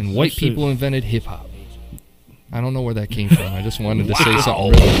 man. Ridiculous. And white people invented hip hop. I don't know where that came from. I just wanted to say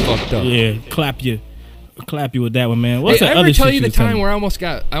something really fucked up. Yeah, clap you with that one, man. What's hey, that I other ever tell shit you the was time where I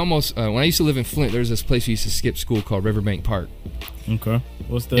almost when I used to live in Flint, there was this place we used to skip school called Riverbank Park. Okay.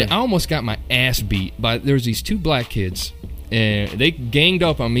 What's that? And I almost got my ass beat by there was these two black kids. And they ganged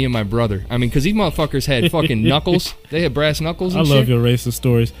up on me and my brother. I mean, because these motherfuckers had fucking knuckles. They had brass knuckles and I love your racist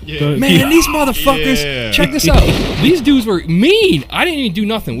stories. Yeah. Man, these motherfuckers, check this out. These dudes were mean. I didn't even do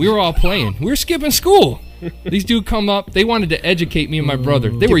nothing. We were all playing. We were skipping school. These dudes come up. They wanted to educate me and my brother.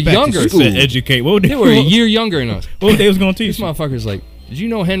 They were younger. Educate. They were a year younger than us. What they was going to teach These motherfuckers like, did you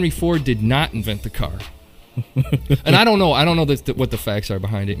know Henry Ford did not invent the car? And I don't know what the facts are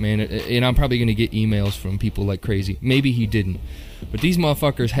behind it, man. And I'm probably gonna get emails from people like crazy. Maybe he didn't, but these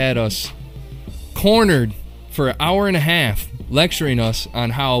motherfuckers had us cornered for an hour and a half, lecturing us on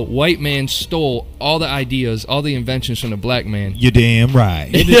how white man stole all the ideas, all the inventions from the black man. You're damn right.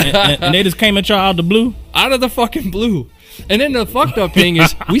 And they just came at y'all out of the blue? Out of the fucking blue. And then the fucked up thing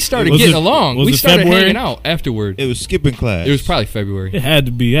is, we started getting along. We started hanging out afterward. It was skipping class. It was probably February. It had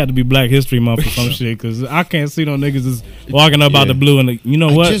to be Black History Month or some shit, because I can't see no niggas just walking up out the blue. And you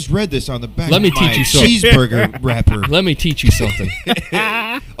know what? I just read this on the back Let me of teach my you something. cheeseburger wrapper. Let me teach you something.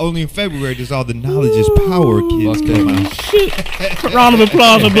 Only in February does all the knowledge is power, kids. Come out. Round of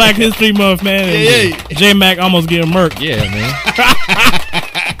applause for Black History Month, man. Yeah. J-Mac almost getting murked. Yeah, man.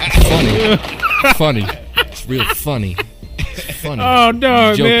 It's funny. It's real funny. Funny. Oh,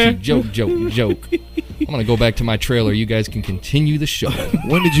 dog, man. Joke. I'm going to go back to my trailer. You guys can continue the show.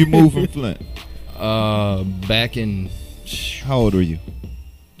 When did you move from Flint? Back in... How old were you?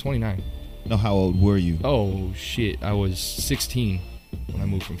 29. No, how old were you? Oh, shit. I was 16 when I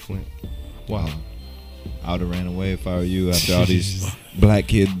moved from Flint. Wow. I would have ran away if I were you after all these black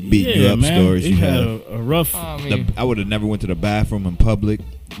kids beating you up stories you had. had. A rough... I would have never went to the bathroom in public.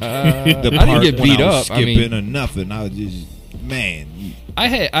 I didn't get beat up. Skipping or nothing. I was just... Man, I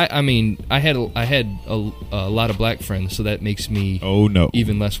had a lot of black friends, so that makes me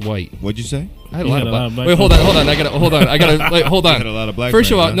even less white. What'd you say? I had a lot of black. Wait, hold on. I gotta hold on. You had a lot of black First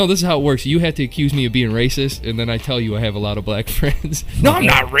friends, of all, huh? no, this is how it works. You have to accuse me of being racist, and then I tell you I have a lot of black friends. No, I'm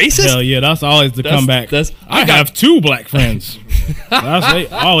not racist. Hell yeah, that's always the comeback. I have 2 black friends. They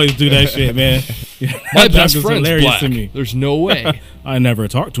always do that shit, man. My best friend's hilarious black. To me. There's no way. I never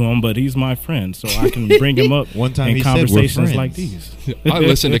talked to him, but he's my friend, so I can bring him up One time in he said we're conversations friends. like these. I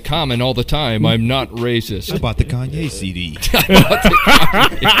listen to Common all the time. I'm not racist. I bought the Kanye CD.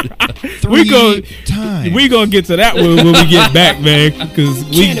 We gonna get to that when we get back, man, because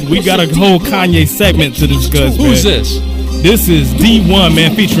we got a whole Kanye segment to discuss. Who's man. this? This is D1,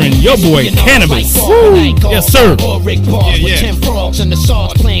 man, featuring your boy Cannabis. Yes, sir. Rick Bars with 10 frogs and the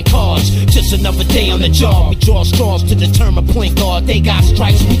saws playing cards. Just another day on the job. We draw straws to determine point guard. They got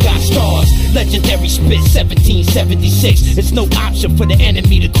strikes, we got stars. Legendary spit 1776. It's no option for the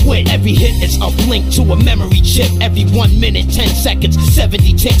enemy to quit. Every hit is uplinked to a memory chip. Every 1 minute, 10 seconds,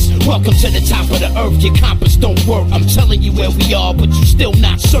 70 ticks. Welcome to the top of the earth. Your compass don't work. I'm telling you where we are, but you still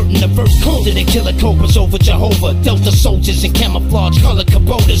not certain. The verse colder than killer cobras over Jehovah. Delta soldiers in camouflage color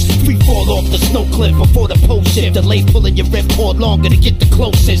Kubotas. Free fall off the snow cliff before the post shift. Delay pulling your ripcord longer to get the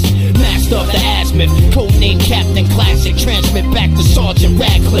closest. Master of the azimuth, codename Captain Classic. Transmit back to Sergeant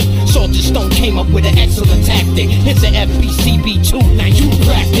Radcliffe. Sergeant Stone came up with an excellent tactic. Here's an FBCB2, now you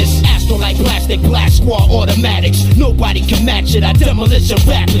practice. Astrolite plastic, blast squad automatics. Nobody can match it, I demolition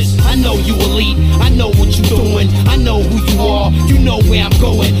rappers. I know you elite, I know what you doing. I know who you are, you know where I'm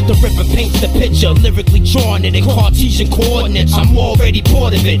going. The river paints the picture, lyrically drawing it in Cartesian coordinates. I'm already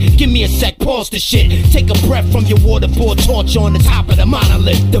bored of it. Give me a sec, pause the shit. Take a breath from your waterboard torch on the top of the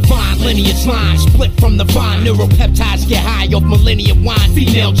monolith. Divine lineage line, split from the vine. Neuropeptides get high off millennium wine.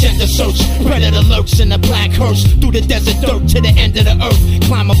 Female gender search, predator lurks in a black hearse. Through the desert dirt to the end of the earth.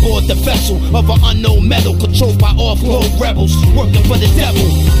 Climb aboard the vessel of an unknown metal, controlled by off-road rebels working for the devil.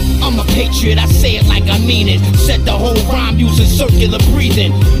 I'm a patriot, I say it like I mean it. Said the whole rhyme using circular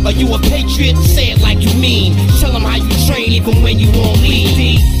breathing. Are you a patriot? Say it like you mean. Tell them how you train even when you won't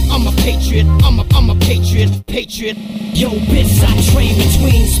lead. I'm a patriot, I'm a patriot. Yo, bitch, I train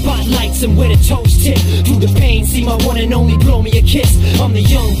between spotlights and where the toes tip. Through the pain, see my one and only blow me a kiss. I'm the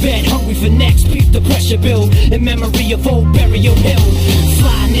young vet, hungry for next. Peep the pressure build in memory of old Burial Hill.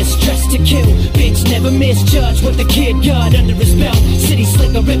 Flyness, dressed to kill. Bitch, never misjudge what the kid got under his belt. City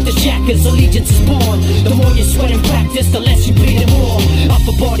slicker, rip the jackets, allegiance is born. The more you sweat and practice, the less you bleed and more. Off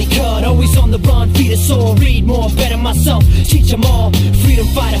a body cut, always on the run, feed a sore. Read more, better myself, teach them all. Freedom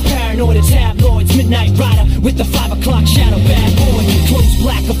fighter, paranoid and tabloids. Midnight rider with the 5 o'clock shadow, bad boy. Close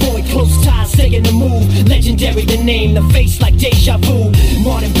black, avoid close ties, stay in the move. Legendary the name, the face like deja vu.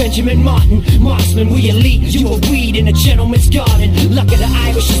 Martin Benjamin Martin, marksman, we elite. You a weed in a gentleman's garden. Luck of the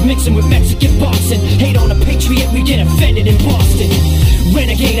Irish is mixing with Mexican boxing. Hate on a patriot, we get offended in Boston.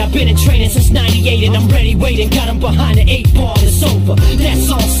 Renegade, I've been in training since 98 and I'm ready waiting. Got him behind the 8 ball, it's over. That's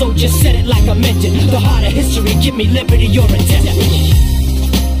all, so just said it like I meant it. The heart of history, give me liberty, you're indebted.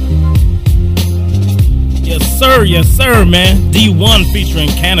 Yes sir, man. D1 featuring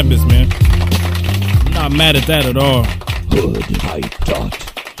Cannabis, man. I'm not mad at that at all. Hoodhype.com.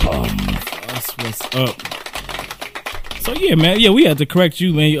 That's what's up. So yeah, man. Yeah, we had to correct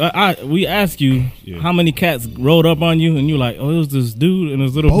you, man. We asked you how many cats rolled up on you, and you like, oh, it was this dude and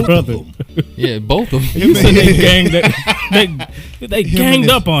his little Both brother. of them. Yeah, both of them. You said they ganged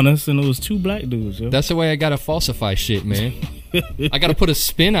up on us, and it was 2 black dudes. Yo. That's the way I gotta falsify shit, man. I gotta put a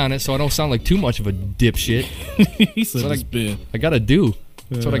spin on it so I don't sound like too much of a dipshit. He said That's what spin. I gotta do.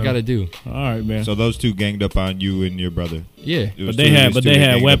 That's what I gotta do. All right, man. So those 2 ganged up on you and your brother. Yeah, but they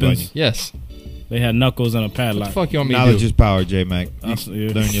had weapons. Yes. They had knuckles and a padlock. What the fuck you want me to Knowledge do? is power, J-Mac. Learn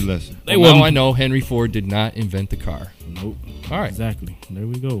your lesson. Now I know Henry Ford did not invent the car. Nope. All right. Exactly. There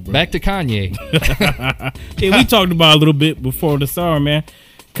we go, bro. Back to Kanye. Yeah, we talked about it a little bit before the star, man.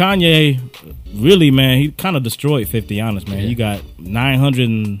 Kanye, really, man, he kind of destroyed 50, honest, man. Yeah. You got 900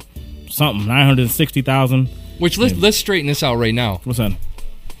 and something, 960,000. Which, let's straighten this out right now. What's that?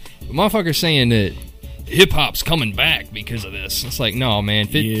 The motherfucker's saying that hip-hop's coming back because of this. It's like, no, man.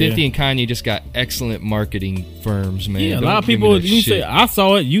 50 and Kanye just got excellent marketing firms, man. Yeah, a Don't lot of give me people, that you shit. say, I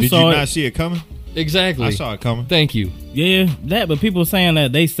saw it, you Did saw you it. not see it coming? Exactly. I saw it coming. Thank you. Yeah, but people saying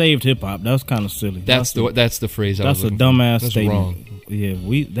that they saved hip-hop, that's kind of silly. That's the phrase I was That's a looking for. dumbass That's statement. wrong. Yeah,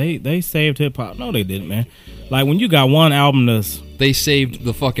 they saved hip-hop. No, they didn't, man. Like, when you got one album that's They saved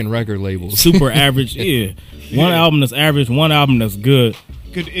the fucking record labels. super average, yeah. One album that's average, one album that's good.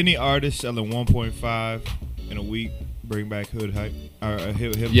 Could any artist selling 1.5 in a week bring back hood hype or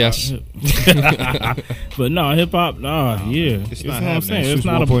hip hop? Yes. But no, hip-hop, yeah. It's That's not what I'm happening. saying. It's It's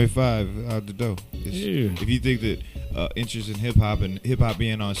not 1.5 out the door. Yeah. If you think that interest in hip hop and hip hop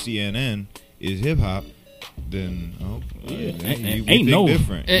being on CNN is hip hop, then you ain't no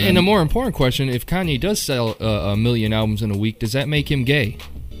different. And a more important question: if Kanye does sell 1 million albums in a week, does that make him gay?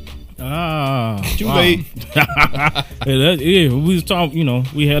 Too late. We was talking. You know,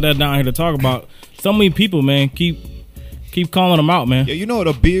 we had that down here to talk about. So many people, man, keep calling them out, man. Yeah, you know what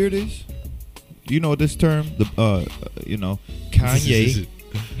a beard is? You know this term? Kanye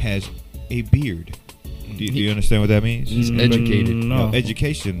has a beard. Do you understand what that means? He's educated. No.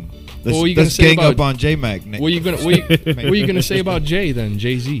 Education. Let's gang up on J-Mac. What are you gonna say about Jay then?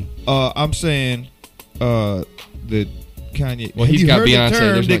 Jay-Z. I'm saying that Kanye. Well, have he's you got heard Beyonce. the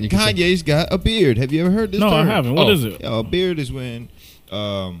term There's that nothing you can say. Kanye's got a beard? Have you ever heard this No, term? I haven't. What is it? A beard is when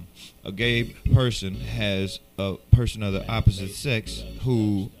a gay person has a person of the opposite sex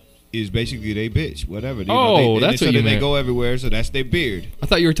who is basically they bitch, whatever. That's what you they meant. go everywhere, so that's their beard. I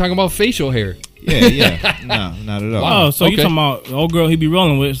thought you were talking about facial hair. Yeah. No, not at all. Oh, so you talking about the old girl he be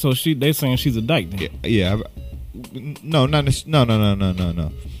rolling with? So they saying she's a dyke. Then. Yeah. No.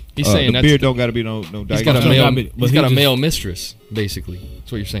 He's saying the that's beard don't got to be no dyke. He's got a But male. he Male mistress, basically.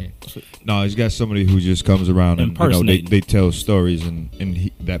 That's what you're saying. No, he's got somebody who just comes around and they tell stories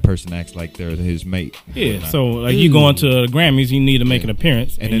and that person acts like they're his mate. Yeah, so like you going to the Grammys, you need to make an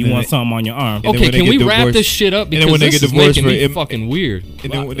appearance, and you want something on your arm. Okay, can we wrap this shit up because this is making me fucking weird.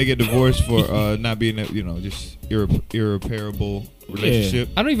 And then when they get divorced for not being just irreparable relationship,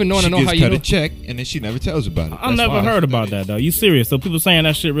 I don't even want to know how you cut know. a check and then she never tells about it. I never heard about that though. You serious? So people saying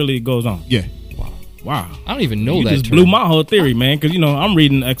that shit really goes on? Yeah. Wow. I don't even know you that. just blew my whole theory, man. Because I'm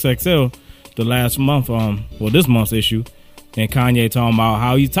reading XXL the last month, this month's issue, and Kanye talking about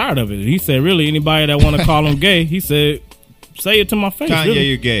how he's tired of it. He said, really, anybody that want to call him gay, he said, say it to my face. Kanye, really.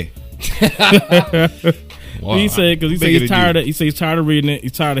 you're gay. Wow. He said because he's tired of. He said he's tired of reading it.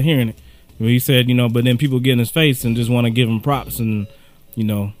 He's tired of hearing it. He said, but then people get in his face and just want to give him props and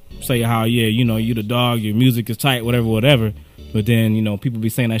say how you the dog, your music is tight, whatever. But then people be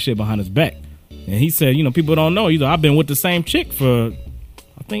saying that shit behind his back. And he said, people don't know. I've been with the same chick for,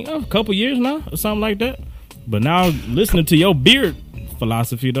 I think, a couple years now or something like that. But now listening to your beard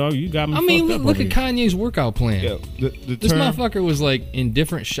philosophy, dog, you got me. I mean, fucked up look over at here. Kanye's workout plan. Yeah, This motherfucker was like in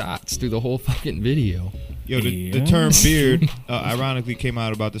different shots through the whole fucking video. The term beard ironically came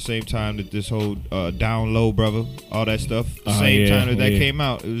out about the same time that this whole down low, brother, all that stuff. Same time that came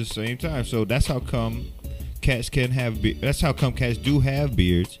out. It was the same time. So that's how come cats can have. That's how come cats do have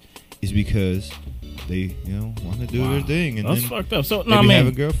beards. Is because they want to do their thing. And that's then fucked up. So they be man,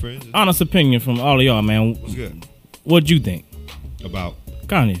 having girlfriends. Honest opinion from all of y'all, man. What's good? What'd you think About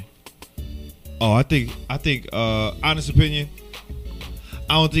Kanye? Oh, I think honest opinion,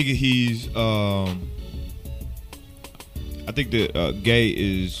 I don't think he's I think that gay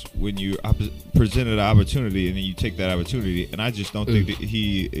is when you presented an opportunity and then you take that opportunity, and I just don't think that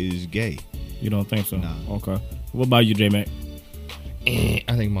he is gay. You don't think so? Nah. Okay. What about you, J-Mac? I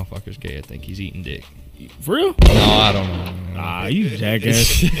think motherfucker's gay. I think he's eating dick. For real? No, I don't know. Ah, you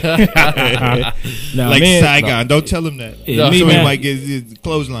jackass. Nah, like man, Saigon, don't tell him that. Yeah, so man. he might get his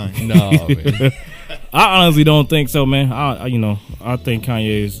clothesline. No, man. I honestly don't think so, man. I think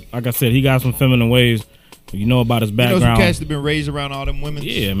Kanye is, like I said, he got some feminine ways. You know about his You background. know some cats that been raised around all them women.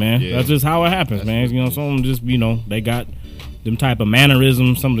 Yeah, man. Yeah. That's just how it happens, man. You know, some of them just, you know, they got them type of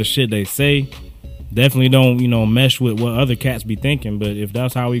mannerisms, some of the shit they say. Definitely don't, you know, mesh with what other cats be thinking. But if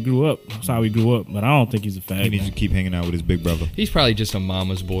that's how he grew up, that's how he grew up. But I don't think he's a fag. He needs to keep hanging out with his big brother. He's probably just a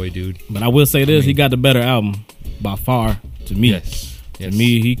mama's boy, dude. But I will say this, he got the better album by far to me. Yes. To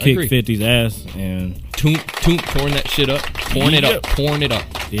me, he I agree. kicked 50's ass. And Toomp pouring that shit up. Pouring it up.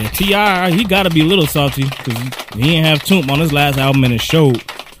 Yeah, T.I., he got to be a little salty because he ain't have Toomp on his last album and it showed.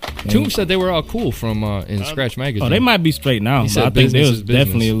 Toomp said they were all cool from in Scratch Magazine. Oh, they might be straight now. He But said I think there business was is business.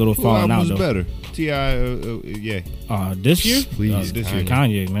 definitely a little Who falling out, album was though. better? T.I. Yeah. This year? Please, this year.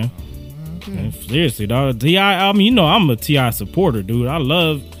 Kanye, man. Man, seriously, dog. T.I. album, you know I'm a T.I. supporter, dude. I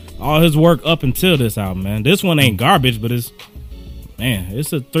love all his work up until this album, man. This one ain't garbage, but it's a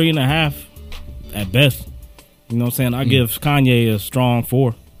 3.5 at best. You know what I'm saying? I give Kanye a strong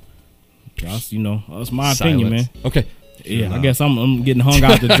 4. That's, you know, that's my opinion, man. Okay. Yeah, I guess I'm getting hung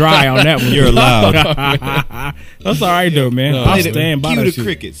out to dry on that one. You're allowed. That's all right, though, man. No, I'll stand by Cue that the shit.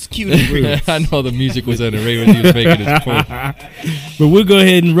 crickets. Cue the crickets. I know the music was at a rate when he was making his point. But we'll go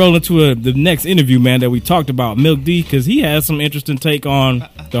ahead and roll into the next interview, man, that we talked about, Milk D, because he has some interesting take on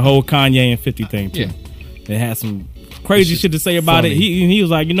the whole Kanye and 50 thing, too. Yeah. It has some crazy shit to say about it. He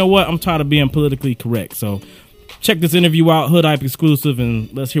was like, you know what? I'm tired of being politically correct. So check this interview out, Hood Hype exclusive,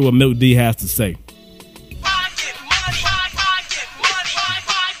 and let's hear what Milk D has to say.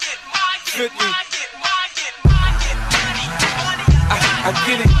 I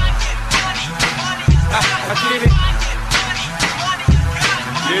get it. I get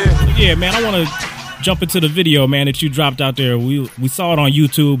it. Yeah, man, I want to jump into the video, man, that you dropped out there. We saw it on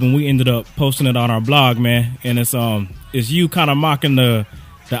YouTube, and we ended up posting it on our blog, man. And it's you kind of mocking the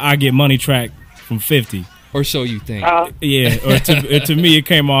I Get Money track from 50. Or so you think. Yeah, or to me, it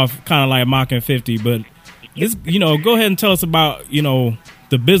came off kind of like mocking 50. But this, you know, go ahead and tell us about, you know,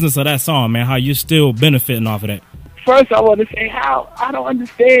 the business of that song, man. How you're still benefiting off of that. First, I want to say how I don't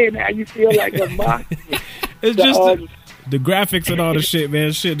understand how you feel like a mock. It's just the graphics and all the shit,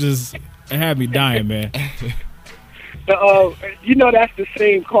 man. Shit just had me dying, man. You know that's the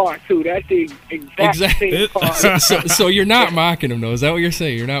same car too. That's the exact same car. So you're not mocking him, though. Is that what you're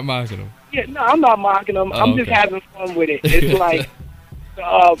saying? You're not mocking him. Yeah, no, I'm not mocking them. I'm just okay. having fun with it. It's like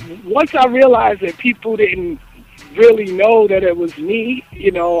once I realized that people didn't really know that it was me,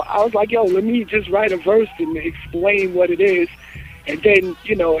 you know, I was like, yo, let me just write a verse and explain what it is. And then,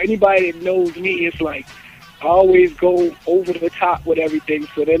 you know, anybody that knows me, it's like I always go over the top with everything.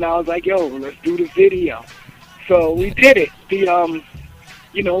 So then I was like, yo, let's do the video. So we did it. The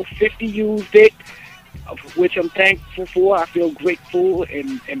you know, 50 used it, which I'm thankful for. I feel grateful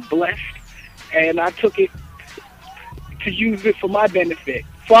and blessed. And I took it to use it for my benefit.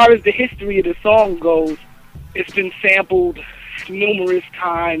 As far as the history of the song goes, it's been sampled numerous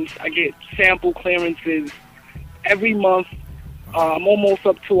times. I get sample clearances every month. I'm almost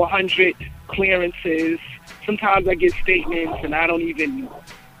up to 100 clearances. Sometimes I get statements and I don't even,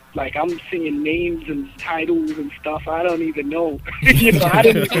 like, I'm seeing names and titles and stuff I don't even know. You know, I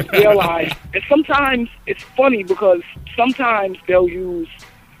didn't even realize. And sometimes it's funny because sometimes they'll use,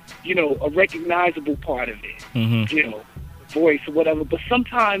 you know, a recognizable part of it, you know, voice or whatever. But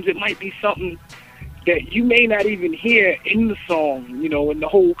sometimes it might be something that you may not even hear in the song, you know, in the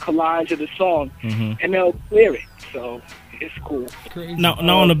whole collage of the song, and they'll clear it. So it's cool. Now,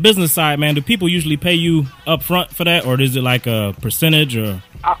 on the business side, man, do people usually pay you up front for that, or is it like a percentage? Or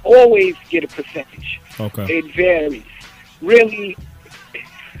I always get a percentage. Okay. It varies. Really,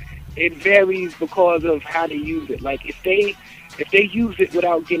 it varies because of how they use it. Like if they use it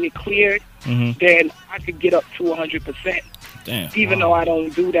without getting it cleared, then I could get up to 100%. Damn. Even though I don't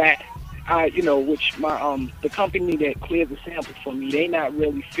do that. You know, which my the company that clears the samples for me, they not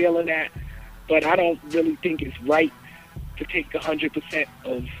really feeling that, but I don't really think it's right to take 100%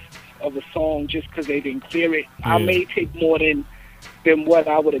 of a song just because they didn't clear it. Yeah. I may take more than what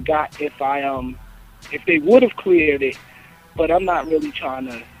I would have got if they would have cleared it, but I'm not really trying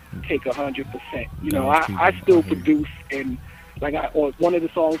to take 100%. You know, I still produce, and like on one of the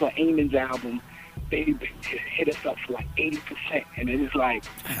songs on Eamon's album, they hit us up for like 80%, and it is like,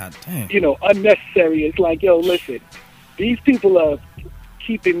 God damn, you know, unnecessary. It's like, yo, listen, these people are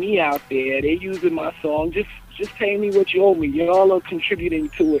keeping me out there. They're using my song. Just pay me what you owe me. Y'all are contributing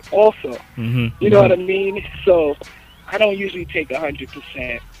to it also. You know what I mean? So I don't usually take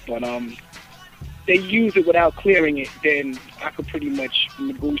 100%, but they use it without clearing it, then I could pretty much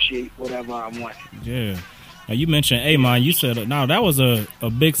negotiate whatever I want. Yeah. Now you mentioned Amon. You said now that was a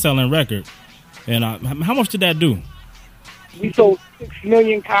big selling record. And how much did that do? We sold 6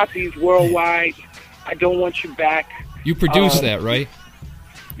 million copies worldwide, I Don't Want You Back. You produced that, right?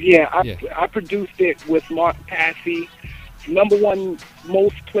 Yeah, Yeah. I produced it with Mark Passy. #1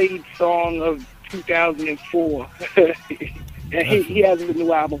 most played song of 2004. And he has a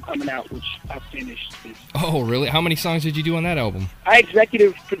new album coming out, which I finished. Oh, really? How many songs did you do on that album? I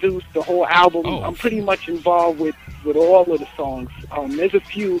executive produced the whole album. Oh. I'm pretty much involved with all of the songs. There's a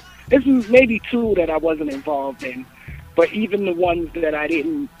few, there's maybe 2 that I wasn't involved in, but even the ones that I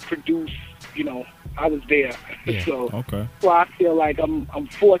didn't produce, you know, I was there. Yeah. So I feel like I'm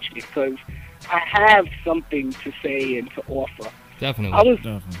fortunate because I have something to say and to offer. Definitely.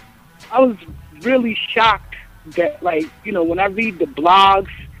 I was really shocked that, like, you know, when I read the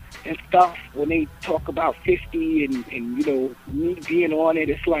blogs and stuff, when they talk about 50 and you know, me being on it,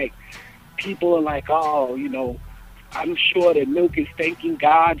 it's like people are like, oh, you know, I'm sure that Milk is thanking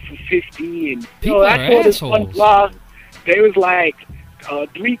God for 50. And, you know, I saw this one blog, they was like,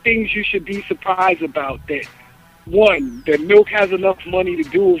 3 things you should be surprised about. That 1, that Milk has enough money to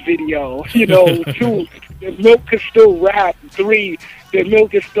do a video. You know, 2, that Milk can still rap. 3, that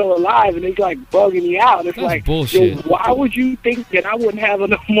Milk is still alive. And it's like bugging me out. It's That's like, bullshit. Yo, why would you think that I wouldn't have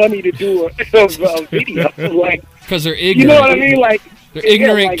enough money to do a video? Like, because they're ignorant. you know what I mean? Like, they're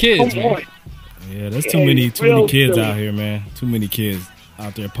ignorant like, kids. Come Man. on. Yeah, there's too many kids out here, man. Too many kids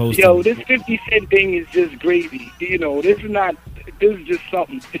out there posting. Yo, this 50 Cent thing is just gravy. You know, this is just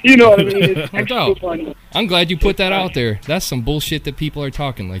something. You know what I mean? It's extra funny. I'm glad you put that out there. That's some bullshit that people are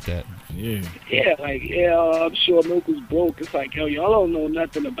talking like that. Yeah. Yeah, like, I'm sure Milk was broke. It's like, yo, y'all don't know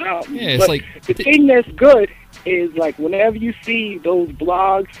nothing about me. Yeah, it's but like the thing that's good is, like, whenever you see those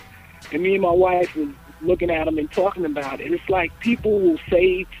blogs, and me and my wife was looking at them and talking about it, it's like people will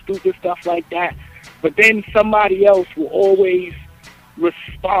say stupid stuff like that, but then somebody else will always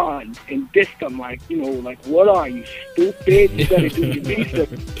respond and diss them, like, you know, like, what are you, stupid? You better do your research.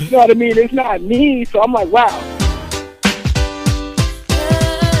 You know what I mean? It's not me, so I'm like, wow.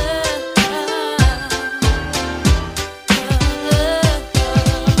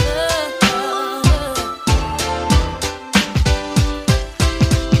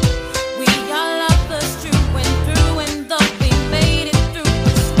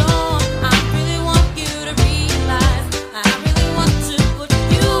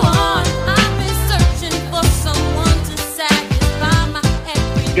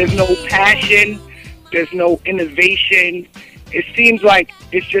 There's no passion. There's no innovation. It seems like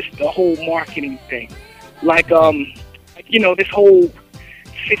it's just a whole marketing thing. Like, you know, this whole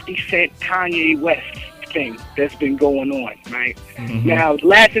 50 Cent Kanye West thing that's been going on, right? Mm-hmm. Now, the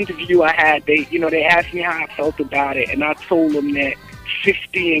last interview I had, they asked me how I felt about it, and I told them that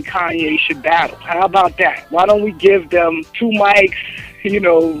 50 and Kanye should battle. How about that? Why don't we give them 2 mics, you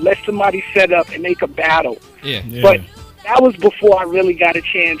know, let somebody set up and make a battle? Yeah. But that was before I really got a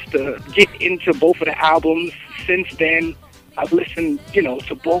chance to get into both of the albums. Since then, I've listened, you know,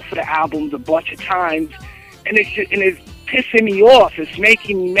 to both of the albums a bunch of times, and it's pissing me off. It's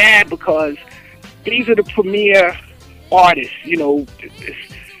making me mad because these are the premier artists. You know,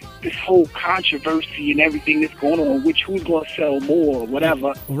 this whole controversy and everything that's going on, who's going to sell more or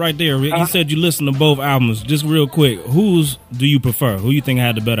whatever. Right there, you said you listened to both albums. Just real quick, whose do you prefer? Who you think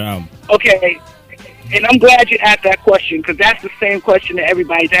had the better album? Okay. And I'm glad you asked that question because that's the same question that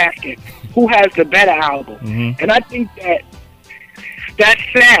everybody's asking. Who has the better album? Mm-hmm. And I think that's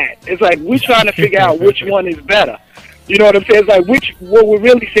sad. It's like we're trying to figure out which one is better. You know what I'm saying? It's like what we're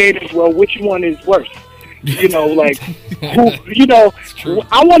really saying is, well, which one is worse? You know, like, who? You know,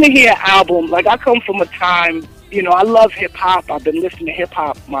 I want to hear an album. Like, I come from a time, you know, I love hip-hop. I've been listening to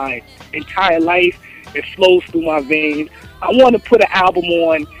hip-hop my entire life. It flows through my veins. I want to put an album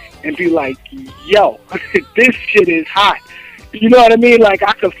on and be like, yo, this shit is hot. You know what I mean? Like,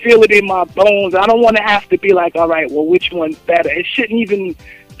 I can feel it in my bones. I don't want to have to be like, all right, well, which one's better? It shouldn't even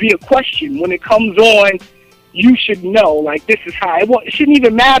be a question. When it comes on, you should know, like, this is hot. It shouldn't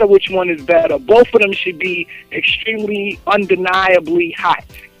even matter which one is better. Both of them should be extremely, undeniably hot.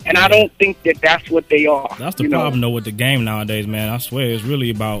 And I don't think that that's what they are. That's the problem, though, with the game nowadays, man. I swear, it's really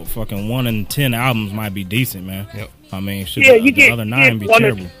about fucking 1 in 10 albums might be decent, man. Yep. I mean, shit, the other 9 be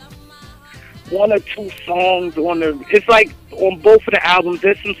terrible. 1 or 2 songs it's like on both of the albums,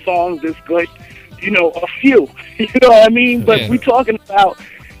 there's some songs that's good, you know, a few, you know what I mean? But we're talking about,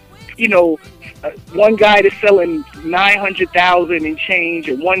 you know, one guy that's selling 900,000 and change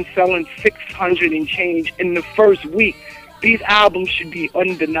and one selling 600 and change in the first week. These albums should be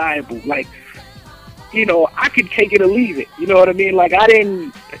undeniable. Like, you know, I could take it or leave it. You know what I mean? Like, I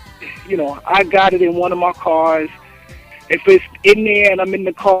didn't, you know, I got it in one of my cars. If it's in there and I'm in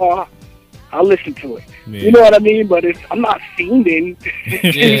the car, I'll listen to it. Yeah. You know what I mean? But I'm not fiending.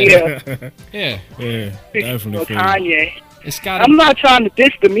 Yeah. Definitely. Kanye. It's got. I'm not trying to diss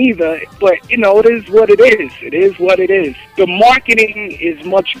them either, but it is what it is. It is what it is. The marketing is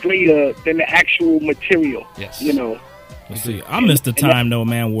much greater than the actual material. Yes. Let's see. I missed the time though,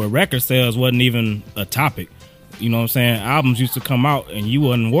 man, where record sales wasn't even a topic. You know what I'm saying? Albums used to come out and you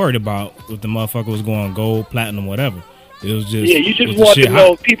wasn't worried about if the motherfucker was going gold, platinum, whatever. It was just you just wanted to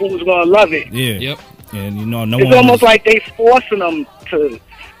know if people was gonna love it. Yeah. Yep. And no it's one. Almost like they forcing them to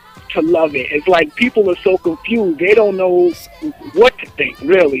love it. It's like people are so confused. They don't know what to think,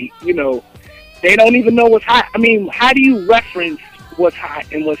 really. They don't even know what's hot. I mean, how do you reference what's hot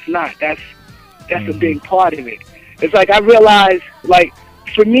and what's not? That's a big part of it. It's like I realized, like,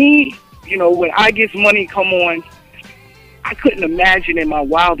 for me, when I Get Money come on, I couldn't imagine in my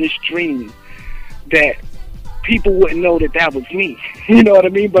wildest dream that people wouldn't know that was me. You know what I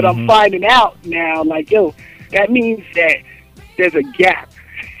mean? But I'm finding out now, like, that means that there's a gap.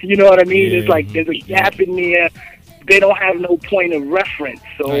 You know what I mean? It's like there's a gap in there. They don't have no point of reference.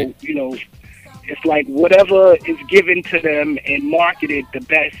 So, it's like whatever is given to them and marketed the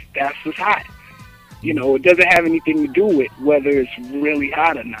best, that's what's hot. It doesn't have anything to do with whether it's really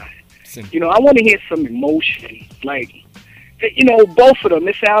hot or not. I want to hear some emotion. Like, both of them,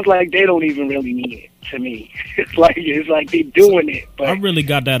 it sounds like they don't even really mean it to me. It's like they're doing it. But I really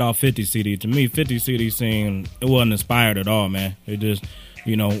got that off 50 CD. To me, 50 CD scene, it wasn't inspired at all, man. It just...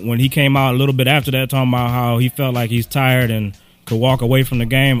 when he came out a little bit after that talking about how he felt like he's tired and could walk away from the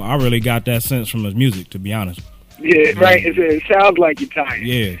game, I really got that sense from his music, to be honest. Yeah, right. It sounds like you're tired.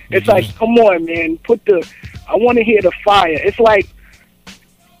 Yeah. It's like, come on, man. I want to hear the fire. It's like,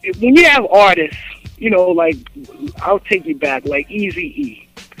 when you have artists, like, I'll take you back, like Eazy-E.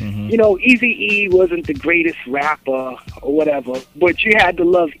 Eazy-E wasn't the greatest rapper or whatever, but you had to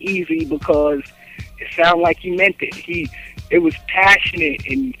love Eazy because it sounded like he meant it. It was passionate,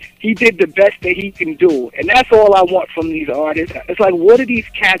 and he did the best that he can do. And that's all I want from these artists. It's like, what are these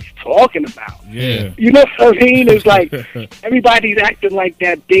cats talking about? Yeah. You know what I mean? It's like, everybody's acting like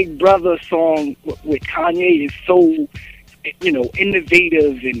that Big Brother song with Kanye is so,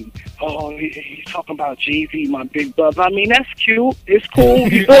 innovative, and, he's talking about Jay-Z, my big brother. I mean, that's cute. It's cool.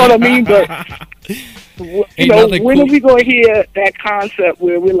 You know what I mean? But... when are we going to hear that concept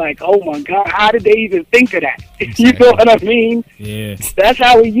where we're like, oh my God, how did they even think of that? Exactly. You know what I mean? Yeah. That's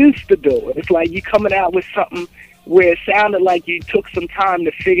how we used to do it. It's like you coming out with something where it sounded like you took some time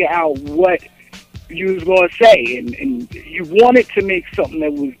to figure out what you was going to say, and you wanted to make something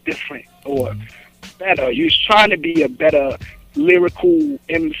that was different or better. You was trying to be a better lyrical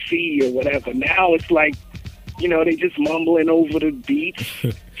MC or whatever. Now it's like, they just mumbling over the beats,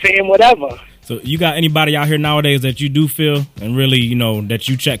 saying whatever. So you got anybody out here nowadays that you do feel and really, that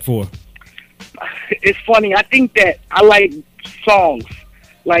you check for? It's funny. I think that I like songs.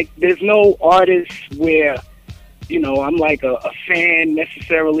 Like, there's no artist where, I'm like a fan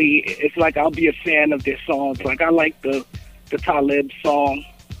necessarily. It's like I'll be a fan of their songs. Like, I like the Talib song.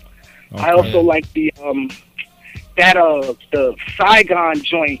 Okay. I also like the Saigon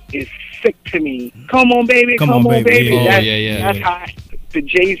joint is sick to me. Come on, baby. Come on, baby. Oh, That's hot. The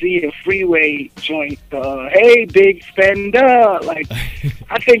Jay-Z and Freeway joint, hey, big spender. Like,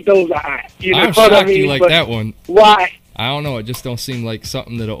 I think those are hot. You know I'm what shocked I mean? you like But that one. Why? I don't know. It just don't seem like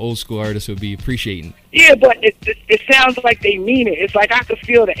something that an old school artist would be appreciating. Yeah, but it sounds like they mean it. It's like I can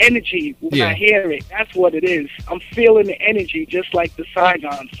feel the energy when I hear it. That's what it is. I'm feeling the energy just like the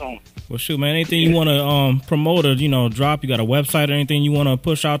Saigon song. Well, shoot, man, anything you want to promote or, drop? You got a website or anything you want to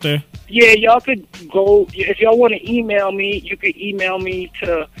push out there? Yeah, y'all could go. If y'all want to email me, you could email me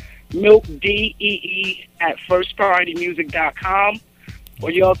to milkdee@firstprioritymusic.com. Or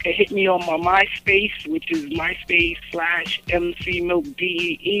y'all can hit me on my MySpace, which is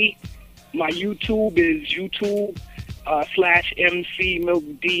MySpace/MCMilkDEE. My YouTube is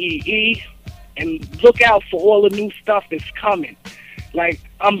YouTube/MCMilkDEE. And look out for all the new stuff that's coming. Like,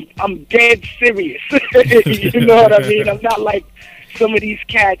 I'm dead serious. You know what I mean? I'm not like some of these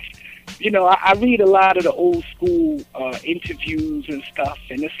cats. I read a lot of the old school interviews and stuff,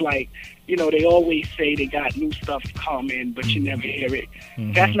 and it's like, they always say they got new stuff coming, but you never hear it.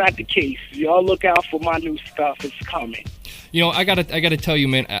 Mm-hmm. That's not the case. Y'all look out for my new stuff. It's coming. I gotta tell you,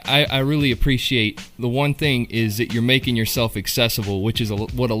 man, I really appreciate the one thing is that you're making yourself accessible, which is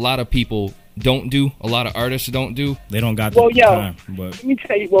what a lot of people don't do. A lot of artists don't do. They don't got the time. But let me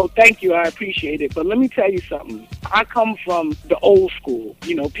tell you. Well, thank you. I appreciate it. But let me tell you something. I come from the old school.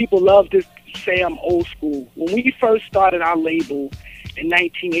 People love to say I'm old school. When we first started our label in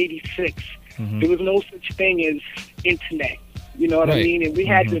 1986, there was no such thing as internet. You know what I Right. mean? And we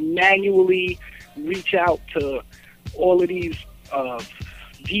had to manually reach out to all of these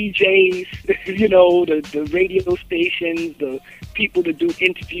DJs, you know, the radio stations, the people to do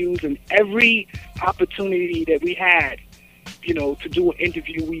interviews, and every opportunity that we had, you know, to do an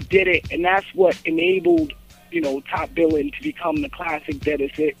interview, we did it, and that's what enabled, you know, Top Billin' to become the classic that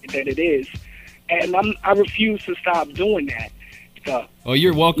it is. And I refuse to stop doing that. Oh,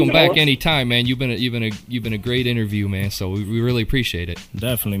 you're welcome You know, back anytime, man. You've been a great interview, man. So we really appreciate it.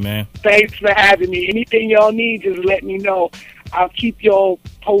 Definitely, man. Thanks for having me. Anything y'all need, just let me know. I'll keep y'all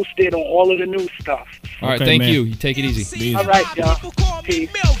posted on all of the new stuff. All right, thank you. You take it easy. All right, y'all. Peace.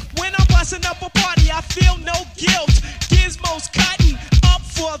 When I'm busting up a party, I feel no guilt. Gizmo's cutting up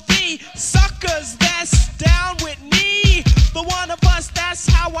for the suckers that's down with me. The one of us, that's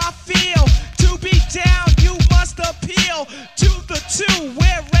how I feel. To be down, you must appeal to the two.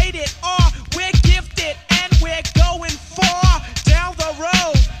 We're rated R, we're gifted, and we're going far down the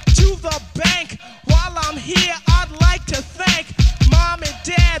road to the bank. While I'm here, I'd like to thank Mom and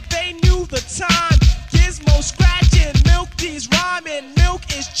Dad, they knew the time. Gizmo scratching, Milk D's rhyming, Milk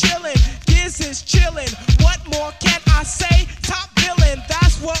is chillin', Giz is chillin'. What more can I say? Top Billin',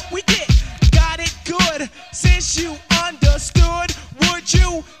 that's what we get. Got it good, since you understood. Would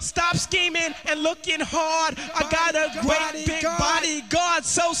you stop scheming and looking hard? I got a great big bodyguard,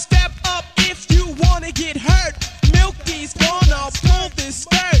 so step up if you wanna get hurt. Milk D's gonna pull this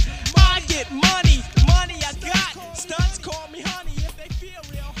skirt. I get money I got. Stunts call me honey if they feel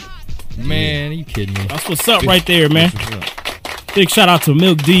real hot. Man, are you kidding me? That's what's up right there, man. Big shout out to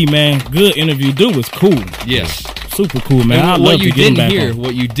Milk D, man. Good interview. Dude was cool. Yes. Super cool, man. And I what love you to get him didn't back hear, on.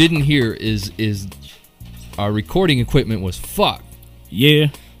 what you didn't hear is our recording equipment was fucked. Yeah.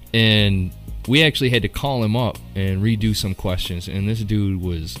 And we actually had to call him up and redo some questions, and this dude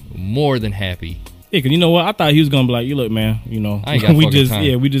was more than happy. Yeah, cause you know what? I thought he was gonna be like, "You look, man. You know, I ain't got we fucking just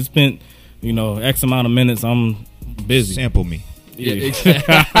time. we just spent X amount of minutes. I'm busy. Sample me. Yeah,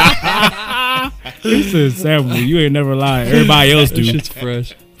 he said sample me. You ain't never lied. Everybody else do. That shit's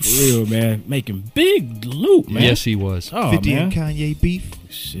fresh. For real, man. Making big loot, man. Yes, he was. Oh 50 man. and Kanye beef.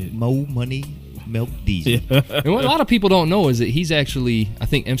 Shit. Mo money. Milk D. And what a lot of people don't know is that he's actually, I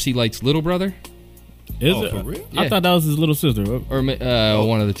think, MC Light's little brother. Is Oh, it? for real? I thought that was his little sister. Or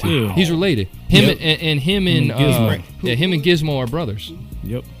one of the two. Yeah. He's related. Him Yep. and him and Gizmo. him and Gizmo are brothers.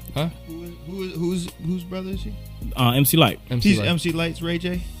 Yep. Huh? Whose brother is he? MC Light. MC He's Light. MC Light's Ray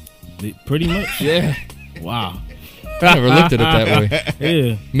J. Pretty much. Yeah. Wow. I never looked at it that way.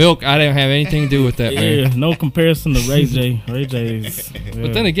 Yeah. Milk, I didn't have anything to do with that, man. Yeah. No comparison to Ray J. Ray J's.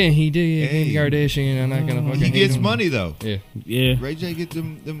 But then again, he did Kim Kardashian. I'm not gonna fucking. He hate gets him. money though. Yeah. Yeah. Ray J get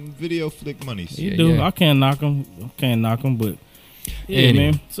them video flick monies. You Yeah, do. yeah. I can't knock him. But yeah, Anyway.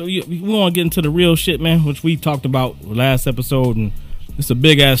 man. So we want to get into the real shit, man, which we talked about last episode, and it's a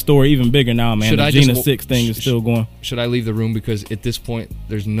big ass story, even bigger now, man. Should The I Gina just- 6 thing is still going. Should I leave the room because at this point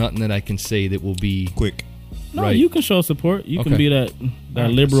there's nothing that I can say that will be Quick. No, right. you can show support. You can Okay. be that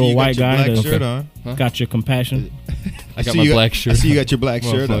Alright, liberal I see you got white your guy black that shirt on. Huh? got your compassion. I got see my you black shirt. I see you got your black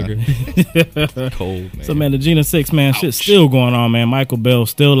shirt on. Motherfucker. Cold, man. So man, the Gina 6, man, shit's still going on, man. Michael Bell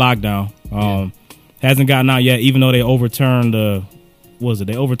still locked down. Hasn't gotten out yet, even though they overturned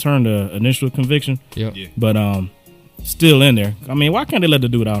they overturned the initial conviction. Yep. Yeah. But still in there. I mean, why can't they let the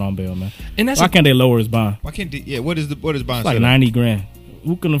dude out on bail, man? And that's Why can't they lower his bond? Why can't they, what is bond? It's like 90 grand.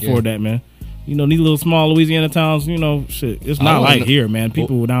 Who can afford that, man? You know, these little small Louisiana towns, shit. It's I not don't like know. here, man.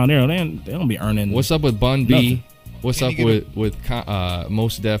 People down there, they don't be earning. What's up with Bun B? Nothing. What's Can up you with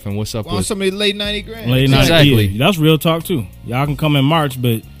Mos Def, and what's up Well, with somebody late 90 grand. Late night, Exactly. yeah, that's real talk too. Y'all can come in March,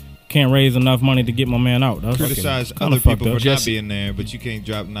 but can't raise enough money to get my man out. That's Criticize kinda other fucked people up. for not Jesse- being there, but you can't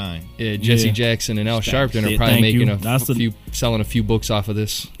drop 9. Jesse Yeah. Jackson and Al Sharpton are Yeah, probably thank you. making That's a- few, selling a few books off of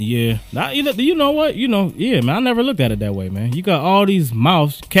this. Yeah. You know what? Yeah, man, I never looked at it that way, man. You got all these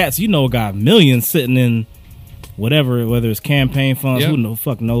cats, got millions sitting in whatever, whether it's campaign funds, Yeah. who the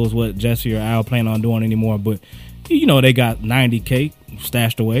fuck knows what Jesse or Al plan on doing anymore, but they got $90K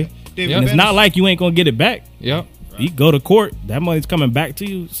stashed away. David And it's Bennis- not like you ain't gonna get it back. Yep. You go to court, that money's coming back to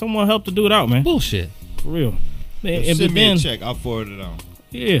you. Someone help the dude out, man. Bullshit. For real. And Send but me a then, check. I'll forward it on.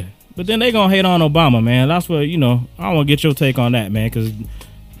 yeah, but then they gonna hate on Obama, man. That's what I want to get your take on that, man, because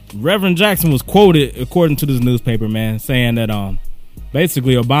Reverend Jackson was quoted, according to this newspaper, man, saying that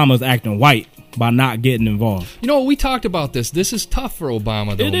basically Obama's acting white by not getting involved. We talked about this. This is tough for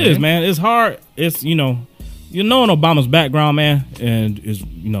Obama, though. It is, man. It's hard. It's knowing Obama's background, man, and his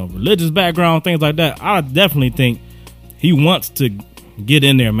religious background, things like that. I definitely think he wants to get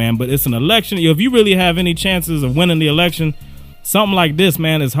in there, man. But it's an election. If you really have any chances of winning the election, something like this,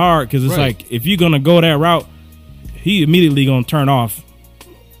 man, is hard because it's Right. like if you're gonna go that route, he immediately gonna turn off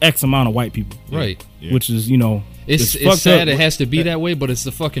X amount of white people, Right. Which is It's fucked sad up. it has to be that way, but it's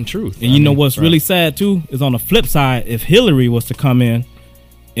the fucking truth. And you know what's really sad too is on the flip side, if Hillary was to come in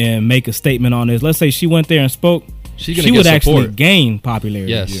and make a statement on this, let's say she went there and spoke, she would actually gain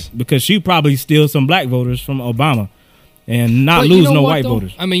popularity. Yes. Because she probably steal some black voters from Obama and not But lose you know no what, white though?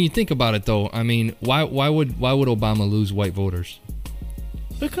 voters. I mean, you think about it though. I mean, why would Obama lose white voters?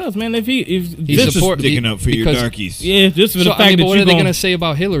 Because man, if He's sticking up for your darkies. Yeah, just for the fact but that what you are they gonna say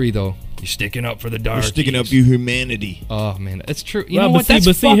about Hillary though? You're sticking up for the You're darkies. sticking up for humanity. Oh man, that's true. You Well, know what? That's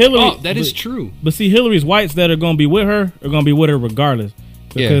Hillary. That is true. But see, Hillary's whites that are gonna be with her are gonna be with her regardless.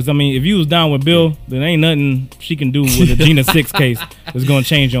 Because I mean, if you was down with Bill, then ain't nothing she can do with the Gina 6 case that's gonna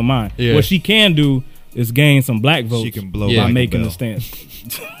change your mind. Yeah. What she can do is gain some black votes. She can blow by Michael making Bell. the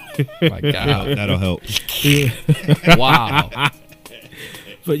stance. My God, that'll help. Wow.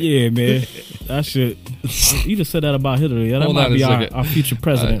 But yeah, man, that shit. You just said that about Hillary. That Hold might on a be second. our future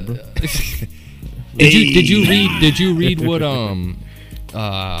president, bro. Did you read what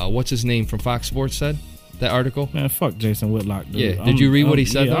what's his name from Fox Sports said? That article? Man, fuck Jason Whitlock. Dude. Yeah. Did you read what he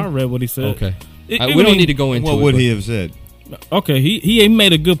said? Yeah, though? I read what he said. Okay. We don't need to go into What it. would he have said? Okay, he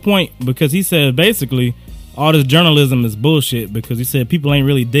made a good point because he said basically all this journalism is bullshit because he said people ain't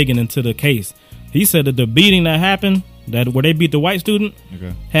really digging into the case. He said that the beating that happened, that where they beat the white student,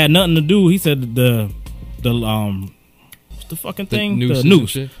 had nothing to do. He said the what's the fucking thing? nooses The and noose.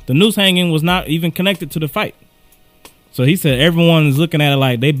 shit? The noose hanging was not even connected to the fight. So he said everyone is looking at it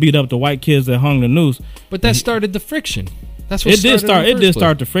like they beat up the white kids that hung the noose. But that started the friction. That's what It did start. in the It did first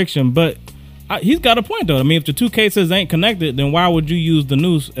start place. the friction, but he's got a point though. I mean, if the two cases ain't connected, then why would you use the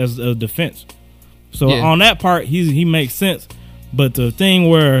noose as a defense? So Yeah. on that part, he makes sense. But the thing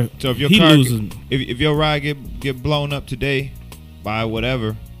where So if your he car, loses, if your ride get blown up today by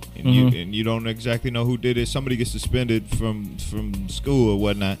whatever, and you don't exactly know who did it, somebody gets suspended from school or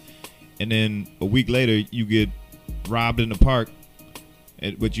whatnot, and then a week later you get robbed in the park,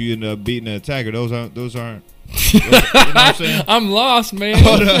 but you end up beating the attacker. Those aren't. You know what I'm saying? I'm lost, man.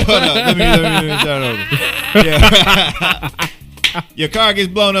 Hold up. Let me start over. Yeah. Your car gets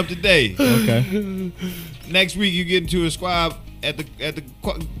blown up today. Okay. Next week you get into a squab at the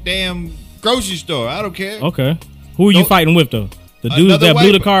damn grocery store. I don't care. okay, who are you fighting with though? The dudes Another that blew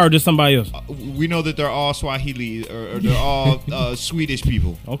white the per- car or just somebody else? We know that they're all Swahili or they're all Swedish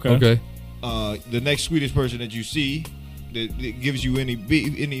people. Okay. Okay. The next Swedish person that you see that gives you any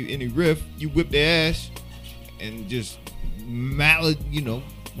riff, you whip their ass and just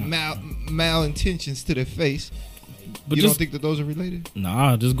malintentions to their face. But you just- don't think that those are related?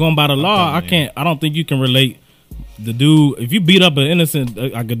 Nah, just going by the law, I don't think you can relate the dude. If you beat up an innocent,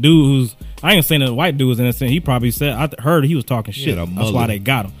 like a dude who's, I ain't saying that the white dude was innocent. He probably said, I heard he was talking shit. had a That's why mullet. they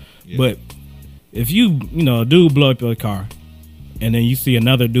got him. Yeah. But if you a dude blow up your car, and then you see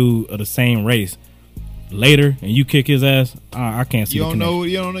another dude of the same race later, and you kick his ass, I can't see. You the don't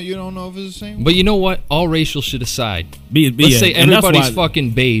connection. know. You don't know if it's the same. But you know what? All racial shit aside, Let's let's say and that's everybody's why-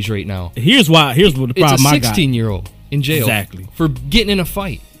 fucking beige right now. Here's what the It's a problem I got. 16-year-old in jail Exactly. for getting in a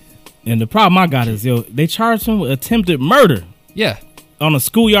fight. And the problem I got is they charged him with attempted murder Yeah. on a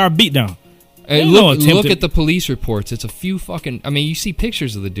schoolyard beatdown. And Ain't no look attempted- at the police reports. It's a few fucking. I mean, you see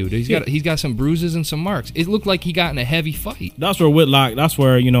pictures of the dude. He's got some bruises and some marks. It looked like he got in a heavy fight. That's where Whitlock. That's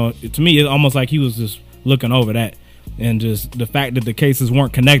where to me, it's almost like he was just looking over that, and just the fact that the cases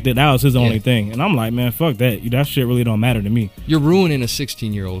weren't connected. That was his only thing. And I'm like, man, fuck that. That shit really don't matter to me. You're ruining a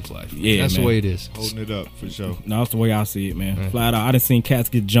 16-year-old's life. Yeah, that's man. the way it is. Holding it up for sure. No, that's the way I see it, man. Flat out, I done seen cats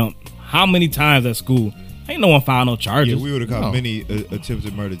get jumped. How many times at school? Ain't no one filed no charges. Yeah, we would have caught many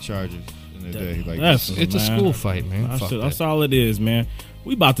attempted murder charges in the day. Like It's a school fight, man. Fuck That's that. all it is, man.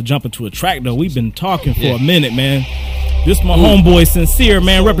 We about to jump into a track though. We've been talking for a minute, man. This my homeboy Sincere,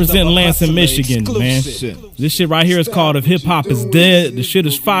 man, representing Lansing, Michigan, man. This shit right here is called If Hip Hop Is Dead. The shit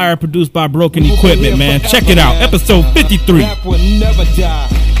is fire, produced by Broken Equipment, man. Check it out. Episode 53. Rap will never die.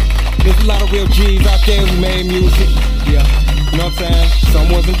 There's a lot of real G's out there who made music. Yeah. You know what I'm saying? Some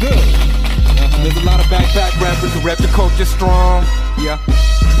wasn't good. There's a lot of backpack rappers who rap the culture strong. Yeah.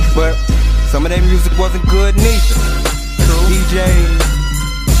 But some of their music wasn't good neither.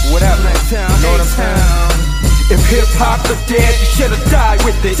 DJs, whatever. You know what I'm saying? If hip hop is dead, you should've died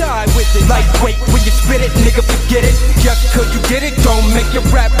with it. Lightweight when you spit it, nigga, forget it. Just cause you did it, don't make your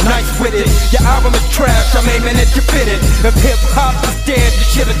rap nice with it. Your album is trash, I'm aiming at your fit it. If hip hop is dead, you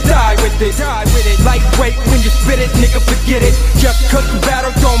should've died with it. Lightweight when you spit it, nigga, forget it. Just cause you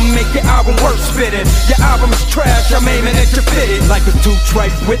battle, don't make your album worth spit it. Your album is trash, I'm aiming at your fit it. Life is too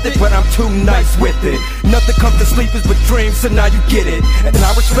trite with it, but I'm too nice with it. Nothing comes to sleep is but dreams, so now you get it. And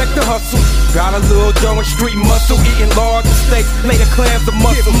I respect respect the hustle. Got a little dough and street muscle, eating large steaks, made of clams of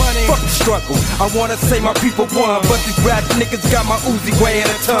muscle. Fuck the struggle. I wanna say my people won, but these rap niggas got my Uzi weighing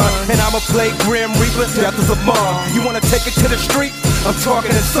a ton. And I'ma play Grim Reaper, death is a mom. You wanna take it to the street? I'm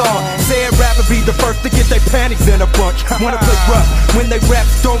talking a song. Said rapper be the first to get their panties in a bunch. Wanna play rough when they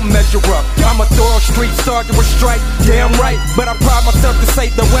raps don't measure up. I'm a thorough street sergeant with strike, damn right. But I pride myself to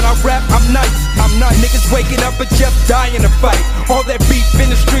say that when I rap, I'm nice. Niggas waking up and just dying to fight. All that beef in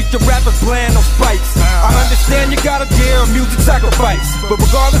the street, the rappers playing on spikes. I understand you got a deal, music sacrifice. But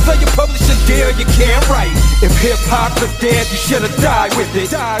regardless of your publishing deal, you can't write. If hip hop was dead, you should've died with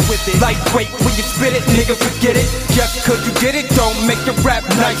it. Lightweight when you spit it, nigga, forget it. Just cause you did it, don't make your rap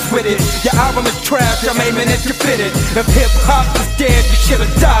nice with it. Your album is trash, I'm aiming at your fitted. If hip hop was dead, you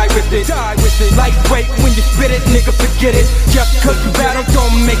should've died with it. Lightweight when you spit it, nigga, forget it. Just cause you battle,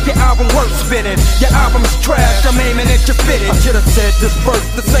 don't make your album worth spinning. Your album is trash, I'm aiming at your fitted. I should've said this first,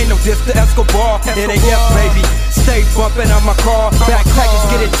 this ain't no diss to Escobar. It ain't yes, baby. Stay bumping on my car. Backpackers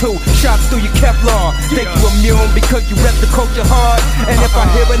get it too. Shots through your Kevlar. Think you immune because you rep the culture hard. And if I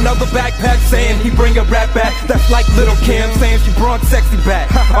hear another backpack saying he bring a rap back, that's like Little Kim saying she brought sexy back.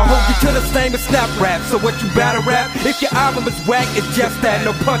 I hold you to the same as snap rap. So what you battle rap? If your album is whack, it's just that.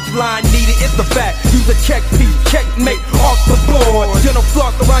 No punchline needed, it's a fact. Use a check piece, checkmate off the board. Dental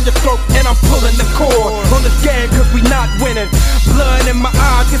floss around your throat and I'm pulling the cord. On this game cause we not winning. Blood in my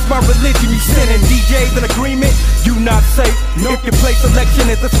eyes, it's my religion, you sinning. DJ's in agreement, you not safe. If your play selection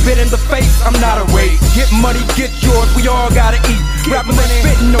is a spit in the face, I'm not a rate. Get money, get yours, we all gotta eat. Rappers ain't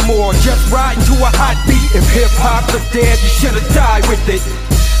spitting no more, just riding to a hot beat. If hip hop was dead, you should've died with it.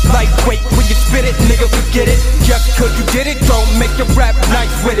 Lightweight when you spit it, nigga, forget it. Just cause you did it, don't make your rap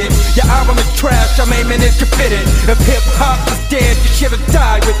nice with it. Your album is trash, I'm aiming at your fitted. If hip hop was dead, you should've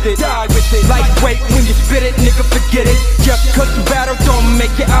died with it. Lightweight when you spit it, nigga, forget it. Just cause you battle, don't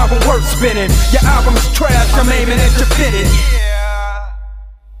make your album worth spinning. Your album is trash, I'm aiming at your fitted.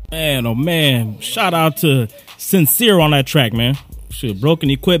 Man, oh man, shout out to Sincere on that track, man. Shit,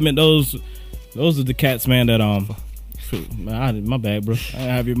 Broken Equipment, those are the cats, man, that Man, my bad, bro. I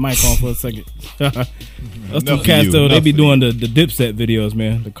have your mic on for a second. Those two cats, though, they be doing the Dipset videos,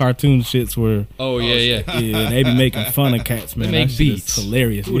 man. The cartoon shits were. Oh yeah. Yeah, they be making fun of cats, man. They make beats.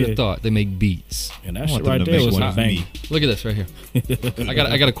 Hilarious. Who would have thought they make beats? And that shit right there was a bang. Look at this right here. I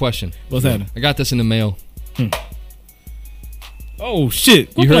got a question. What's happening? I got this in the mail. Oh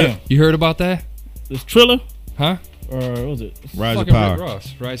shit! You heard about that? This Triller? Huh? Or what was it? Rise to Power. Rick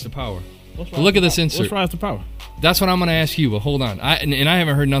Ross. Rise to Power. Look at this insert. What's Rise to Power? That's what I'm going to ask you, but hold on. I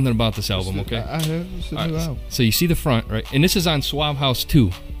haven't heard nothing about this album, okay? I heard it's a new album. So you see the front, right? And this is on Suave House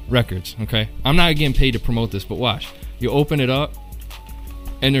 2 Records, okay? I'm not getting paid to promote this, but watch. You open it up,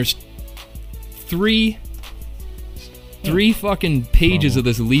 and there's three fucking pages of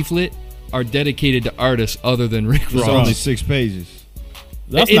this leaflet are dedicated to artists other than Rick Ross. There's only 6 pages.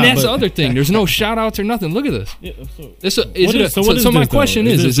 That's the other thing. There's no shout outs or nothing. Look at this. Yeah, so my question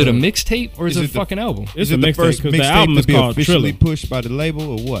is it a mixtape or is it a fucking album? Is it the first mixtape to be officially pushed by the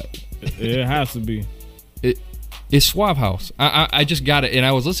label or what? It has to be. It's Suave House. I just got it and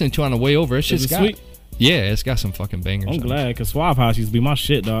I was listening to it on the way over. It's just sweet. Yeah, it's got some fucking bangers. I'm glad because Suave House used to be my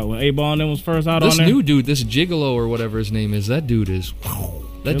shit, dog. When A-Ball and them was first out on there. This new dude, this Gigolo or whatever his name is, that dude is.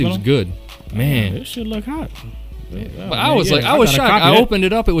 That dude's good, man. This shit look hot. Yeah. But I was shocked. I opened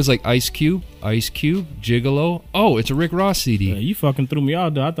it up. It was like Ice Cube, Gigolo. Oh, it's a Rick Ross CD. Yeah, you fucking threw me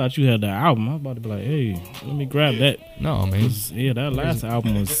out there. I thought you had that album. I was about to be like, hey, let me grab that. No, man. Yeah, that last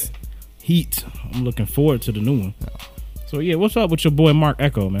album was heat. I'm looking forward to the new one. So yeah, what's up with your boy Mark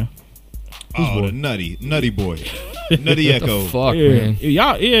Echo, man? The nutty boy, Nutty Echo. Fuck, man.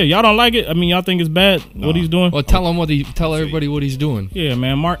 Y'all don't like it. I mean, y'all think it's bad what he's doing. Well, tell everybody what he's doing. Yeah,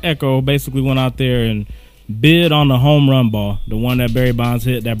 man. Mark Echo basically went out there and bid on the home run ball, the one that Barry Bonds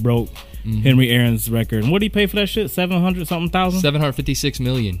hit that broke Henry Aaron's record. And what did he pay for that shit? $700,000. $756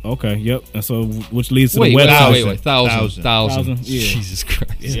 million. Okay, yep. And so, which leads to the website. Wait, thousand. Yeah. Jesus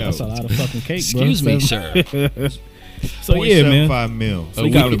Christ. Yeah, that's a lot of fucking cake, Excuse me, sir. So yeah, man. $0.75 million. So he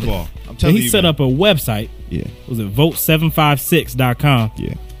got the ball. I'm telling you, he set up a website. Yeah. Was it vote756.com?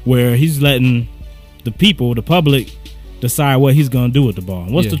 Yeah. Where he's letting the people, the public, decide what he's gonna do with the ball.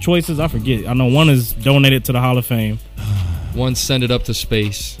 What's the choices? I forget. I know one is donate it to the Hall of Fame. One send it up to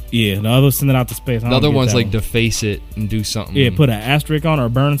space. Yeah, the other send it out to space. The other one's like deface it and do something. Yeah, put an asterisk on it or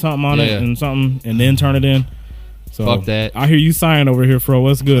burn something on it and something, and then turn it in. So fuck that. I hear you sighing over here, Fro.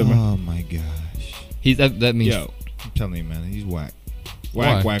 What's good, man? Oh my gosh. That means. Yo, I'm telling you, man, he's whack.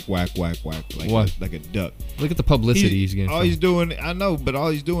 Whack. Like a duck. Look at the publicity he's getting. All he's doing, I know, but all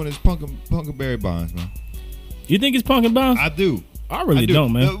he's doing is punking Barry Bonds, man. You think he's punking Bonds? I do. I really do.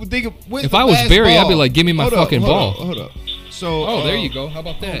 don't, man. If I was Barry, I'd be like, give me my fucking ball. Hold up. So, oh, there you go. How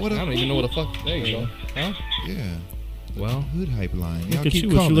about that? I don't even know what the fuck. There you go. Huh? Yeah. Well, hood hype line. Look at you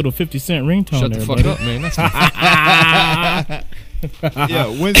with your little 50 Cent ringtone. Shut the fuck up, man. That's not yeah,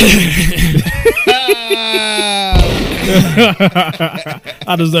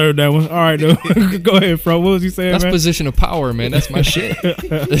 I deserve that one. All right, though. Go ahead, Fro. What was you saying, That's man? position of power, man. That's my shit.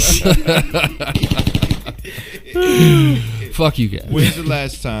 Fuck you guys. When's the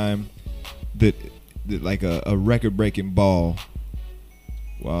last time that like a record-breaking ball,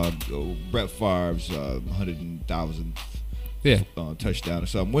 Brett Favre's 100,000th touchdown or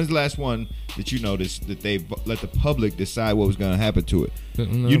something? When's the last one that you noticed that they let the public decide what was going to happen to it?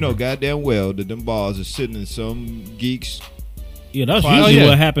 You know goddamn well that them balls are sitting in some geeks. Yeah, that's usually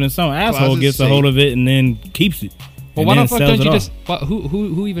what happens. Some asshole gets a hold of it and then keeps it. Well, why the fuck don't you just?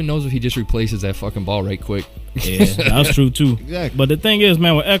 Who even knows if he just replaces that fucking ball right quick? Yeah, that's true too. Exactly. But the thing is,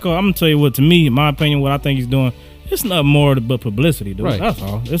 man, with Echo, I'm gonna tell you what. To me, in my opinion, what I think he's doing, it's not more but publicity, dude. Right. That's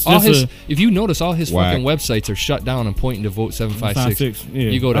all. It's all just if you notice, all his fucking websites are shut down and pointing to vote 756. Yeah,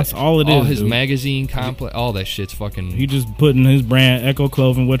 you go to that's all it is. All his dude. magazine complex, all that shit's fucking. He just putting his brand Echo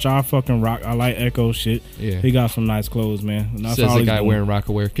clothing, which I fucking rock. I like Echo shit. Yeah, he got some nice clothes, man. And that's says all the guy doing. wearing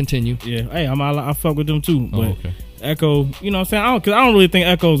Rockaware. Continue. Yeah, hey, I fuck with them too. But okay. Echo, you know what I'm saying? Because I don't really think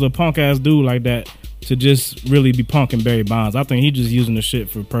Echo's a punk ass dude like that to just really be punking Barry Bonds. I think he just using the shit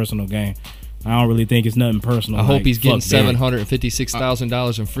for personal gain. I don't really think it's nothing personal. I hope he's getting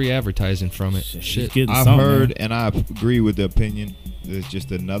 $756,000 in free advertising from it. Shit. I've heard and I agree with the opinion. It's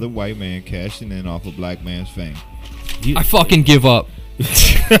just another white man cashing in off a black man's fame. I fucking give up.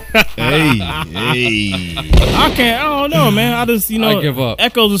 hey. I don't know, man. I just, I give up.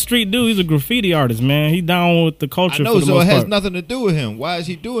 Echo's a street dude. He's a graffiti artist, man. He down with the culture. I know, for the so most it has part. nothing to do with him. Why is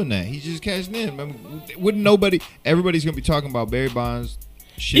he doing that? He's just cashing in. I mean, wouldn't everybody's gonna be talking about Barry Bonds?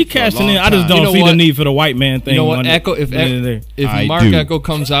 He cashing in. I just don't see the need for the white man thing. You know what? Echo. If Mark Echo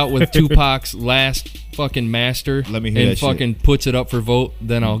comes out with Tupac's last fucking master, let me hear and that fucking shit. puts it up for vote,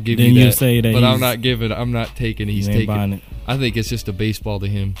 then I'll give Then you you that. say that but I'm he's- not giving. I'm not taking. He's ain't taking. buying it. I think it's just a baseball to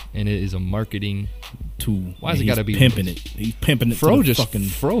him, and it is a marketing tool. Why has it got to be pimping it? He's pimping it. Fro to the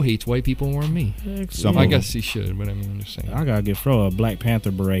just Fro hates white people more than me. Some I of guess he should, but I mean, I'm just saying. I gotta get Fro a Black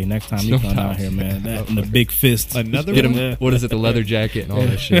Panther beret next time he come out here, man. That and the big fist. Another Get him. Yeah. What is it? The leather jacket and all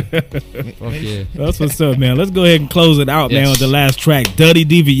that shit. Fuck yeah. That's what's up, man. Let's go ahead and close it out, man, Yes. with the last track. Duddy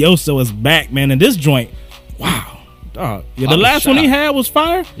Divioso is back, man. And this joint, wow. Dog. Yeah, the I was last one he shocked. had was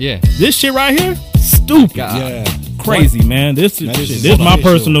fire. Yeah. This shit right here, stupid. God. Crazy, man. This is my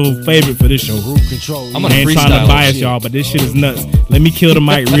personal favorite for this show. I'm I gonna ain't freestyle trying to bias shit. y'all, but this shit is nuts. Let me kill the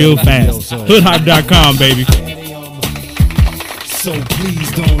mic real fast. Hoodhype.com, baby. So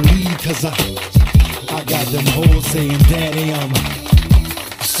please don't leave, cause I got them hoes saying daddy,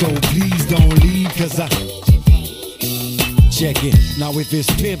 so please don't leave, cause check it. Now if it's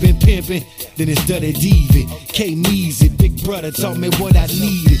pimpin', then it's Duddy Divy. K-Meezy, big brother taught me what I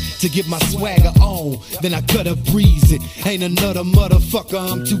needed to get my swagger on. Then I gotta breeze it. Ain't another motherfucker,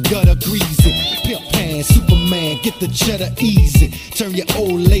 I'm too gutter greasy. Pimp pan, Superman, get the cheddar easy. Turn your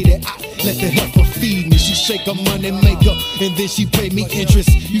old lady out, let the heifer feed me. She shake her money maker, and then she pay me interest.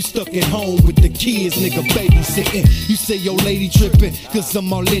 You stuck at home with the kids, nigga, babysitting. You say your lady trippin', cause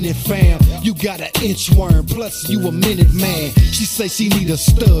I'm all in it, fam. You got an inchworm, plus you a minute man. She say she need a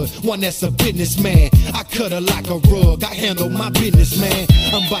stud, one that's a businessman. I cut her like a rug, I handle my business, man.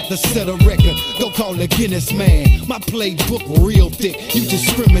 I'm about to set a record, go call the Guinness man. My playbook real thick, you just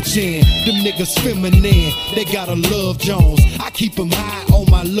scrimmaging. Them niggas feminine, they gotta love Jones. I keep them high on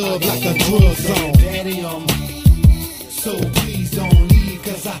my love like a drug zone. Daddy, so please don't leave,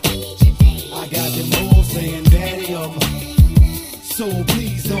 cause I got them hoes saying daddy, so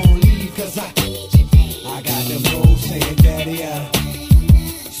please don't leave, cause I got them hoes saying daddy,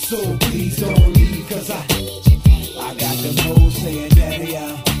 so please don't leave, cause I got them hoes saying daddy,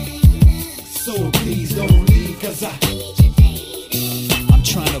 so please don't leave, cause I'm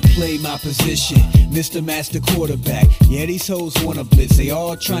trying to play my position, Mr. Master Quarterback. Yeah, these hoes wanna blitz, they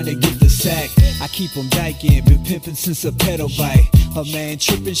all trying to get the sack. I keep them dyking, been pimping since a pedal bite. A man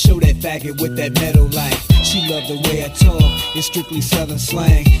tripping, show that faggot with that metal light. She love the way I talk, it's strictly southern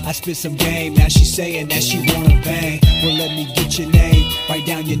slang. I spit some game, now she saying that she wanna bang. Well, let me get your name, write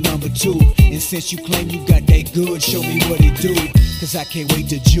down your number 2. And since you claim you got that good, show me what it do. Cause I can't wait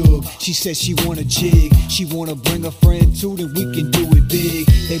to jug. She says she wanna jig, she wanna bring a friend too, then we can do it big.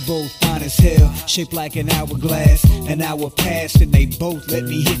 They both fine as hell, shaped like an hourglass. An hour passed and they both let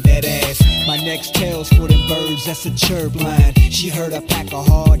me hit that ass. My next tale's for them birds, that's a chirp line. She heard I pack a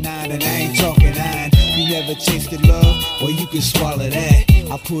hard 9 and I ain't talking iron. You never tasted love, well you can swallow that.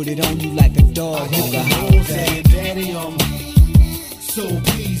 I put it on you like a dog hook a house saying daddy on me. So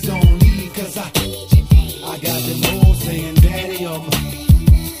please don't leave, cause I got them hoes saying daddy on me.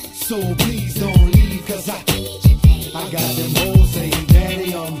 So please don't leave, cause I got them hoes saying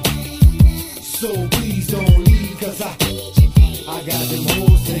daddy on me. So please don't leave, cause I got them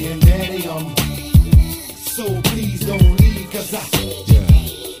hoes saying daddy on me. So please don't leave, cause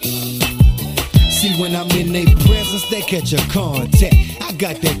See, when I'm in their presence, they catch a contact. I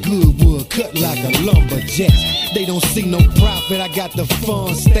got that good wood cut like a lumberjack. They don't see no profit, I got the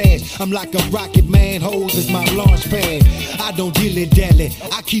fun stash. I'm like a rocket man, hoes is my launch pad. I don't dilly-dally,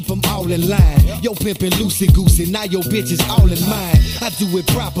 I keep them all in line. Yo pimpin' loosey-goosey, now your bitch is all in mine. I do it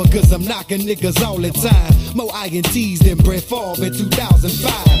proper cause I'm knocking niggas all the time. More INTs than Brett Favre in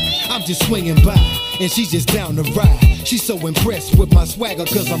 2005. I'm just swinging by, and she's just down the ride. She's so impressed with my swagger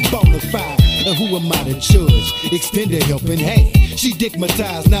cause I'm bonafide. And who am I to judge? Extend a helping hand. She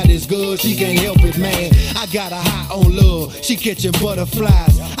dickmatized, not as good, she can't help it, man. I got her high on love, she catching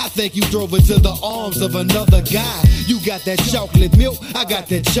butterflies. I think you drove her to the arms of another guy. You got that chocolate milk, I got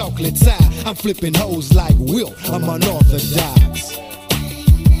that chocolate tie. I'm flipping hoes like Wilt, I'm unorthodox.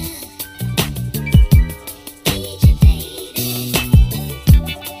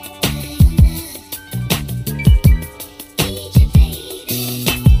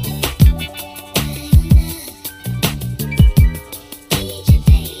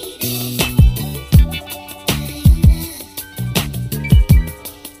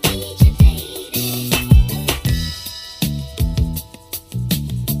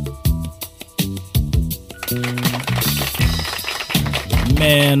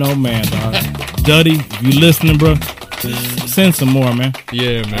 Man, oh man, dog. Duddy, if you listening, bro, send some more, man.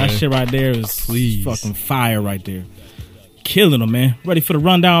 Yeah, man. That shit right there is fucking fire right there. Killing them, man. Ready for the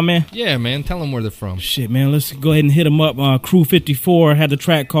rundown, man? Yeah, man. Tell them where they're from. Shit, man. Let's go ahead and hit them up. Crew 54 had the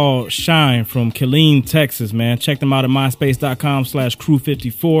track called Shine from Killeen, Texas, man. Check them out at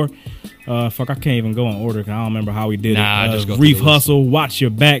myspace.com/crew54. Fuck, I can't even go in order because I don't remember how we did it. Just go Reef Hustle, Watch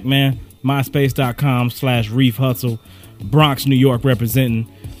Your Back, man. myspace.com/Reef Hustle. Bronx, New York representing.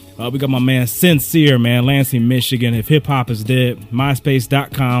 We got my man Sincere, man, Lansing, Michigan. If hip hop is dead,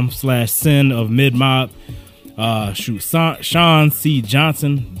 myspace.com/sin of mid-mob. Sean C.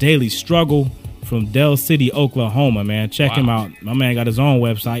 Johnson, Daily Struggle from Del City, Oklahoma, man. Check him out. My man got his own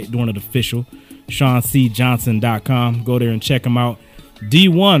website, doing it official. SeanCJohnson.com. Go there and check him out.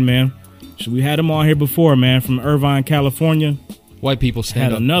 D1, man. We had him on here before, man, from Irvine, California. White people stand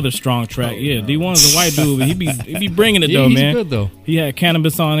had up. Another strong track. Yeah, D1's a white dude, but he be bringing it though, he's man. Good though. He had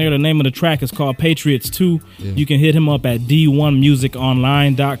Cannabis on there. The name of the track is called Patriots 2. Yeah. You can hit him up at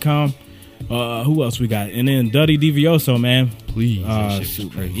d1musiconline.com. Who else we got? And then Duddy Divioso, man. Please.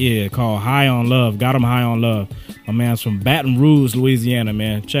 Yeah, called High on Love. Got him High on Love. My man's from Baton Rouge, Louisiana,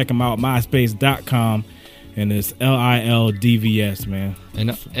 man. Check him out, myspace.com. And it's LILDVS, man.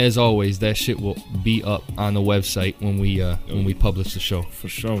 And as always, that shit will be up on the website when we publish the show. For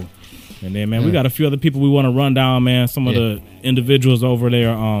sure. And then, man, we got a few other people we want to run down, man. Some of the individuals over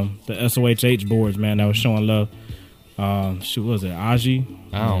there, the SOHH boards, man, that was showing love. What was it? Aji?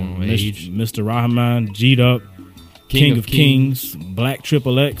 I don't know. Mr. Rahman, G'd Up, King of Kings, Black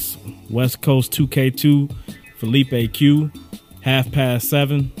Triple X, West Coast 2K2, Felipe Q, Half Past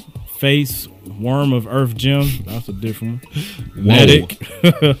 7, Face, Worm of Earth Gym. That's a different one. Medic.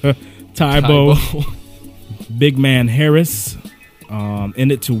 Tybo. Big Man Harris.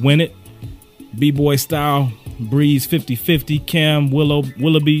 In It to Win It. B-Boy Style. Breeze 50-50. Cam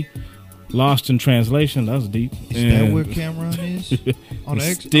Willoughby. Lost in Translation. That's deep. Is that where Cameron is? On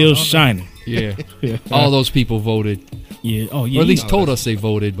the Still shining. Yeah. All those people voted. Yeah. Oh, yeah. Or at least told us they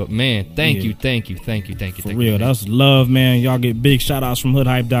voted. But, man, thank you. For real. That's love, man. Y'all get big shout-outs from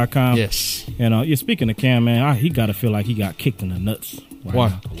hoodhype.com. Yes. And you're speaking of Cam, man, he got to feel like he got kicked in the nuts.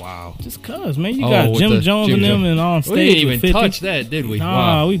 Why? Wow. Just cuz, man. You got Jim Jones and them and on stage. We didn't even touch that, did we?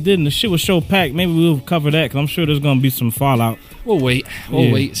 Nah, we didn't. The shit was show packed. Maybe we'll cover that because I'm sure there's going to be some fallout. We'll wait.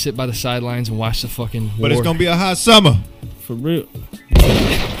 We'll wait. Sit by the sidelines and watch the fucking war. But it's going to be a hot summer. For real.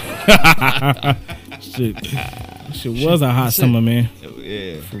 Shit was a hot summer, man.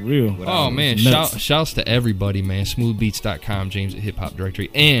 Yeah. For real. Oh, man. Shouts to everybody, man. Smoothbeats.com, James at Hip Hop Directory.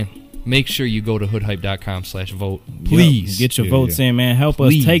 And make sure you go to hoodhype.com/vote. Please. Get your votes in, man. Help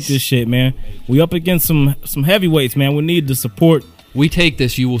us take this shit, man. We up against some heavyweights, man. We need the support. We take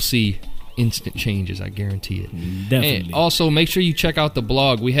this, you will see, instant changes. I guarantee it. Definitely. And also, make sure you check out the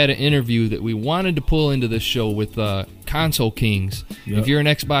blog. We had an interview that we wanted to pull into this show with Console Kings. Yep. If you're an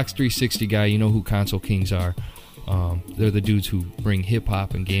Xbox 360 guy, you know who Console Kings are. They're the dudes who bring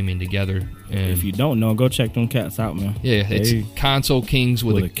hip-hop and gaming together. And if you don't know, go check them cats out, man. yeah, it's Console Kings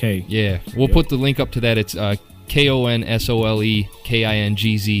with a K. Yeah, we'll put the link up to that. It's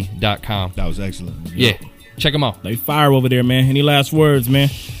KONSOLEKINGZ.com. That was excellent. Yeah, check them out. They fire over there, man. Any last words, man?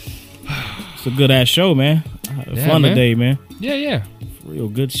 It's a good ass show, man. I had fun today, man. Yeah. Real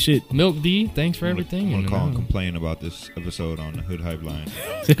good shit. Milk D, thanks for everything. I want to call and complain about this episode on the Hood Hype line.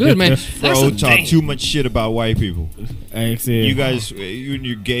 Good, man. Bro, talk too much shit about white people. You guys, you and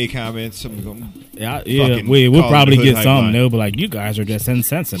your gay comments, some of them. We'll probably get something. They'll be like, you guys are just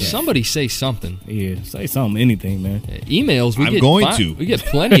insensitive. Somebody say something. Yeah, say something, anything, man. Emails. I'm going to. We get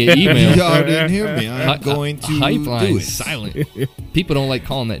plenty of emails. Y'all didn't hear me. I'm going to Hype do line it. silent. People don't like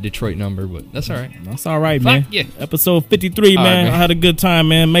calling that Detroit number, but that's all right. That's all right, man. Yeah. Episode 53, All man. right, man. I had a good time,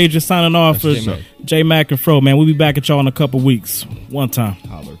 man. Major signing off for J-Mac. J-Mac and Fro, man. We'll be back at y'all in a couple weeks. One time.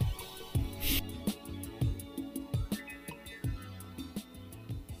 Holler.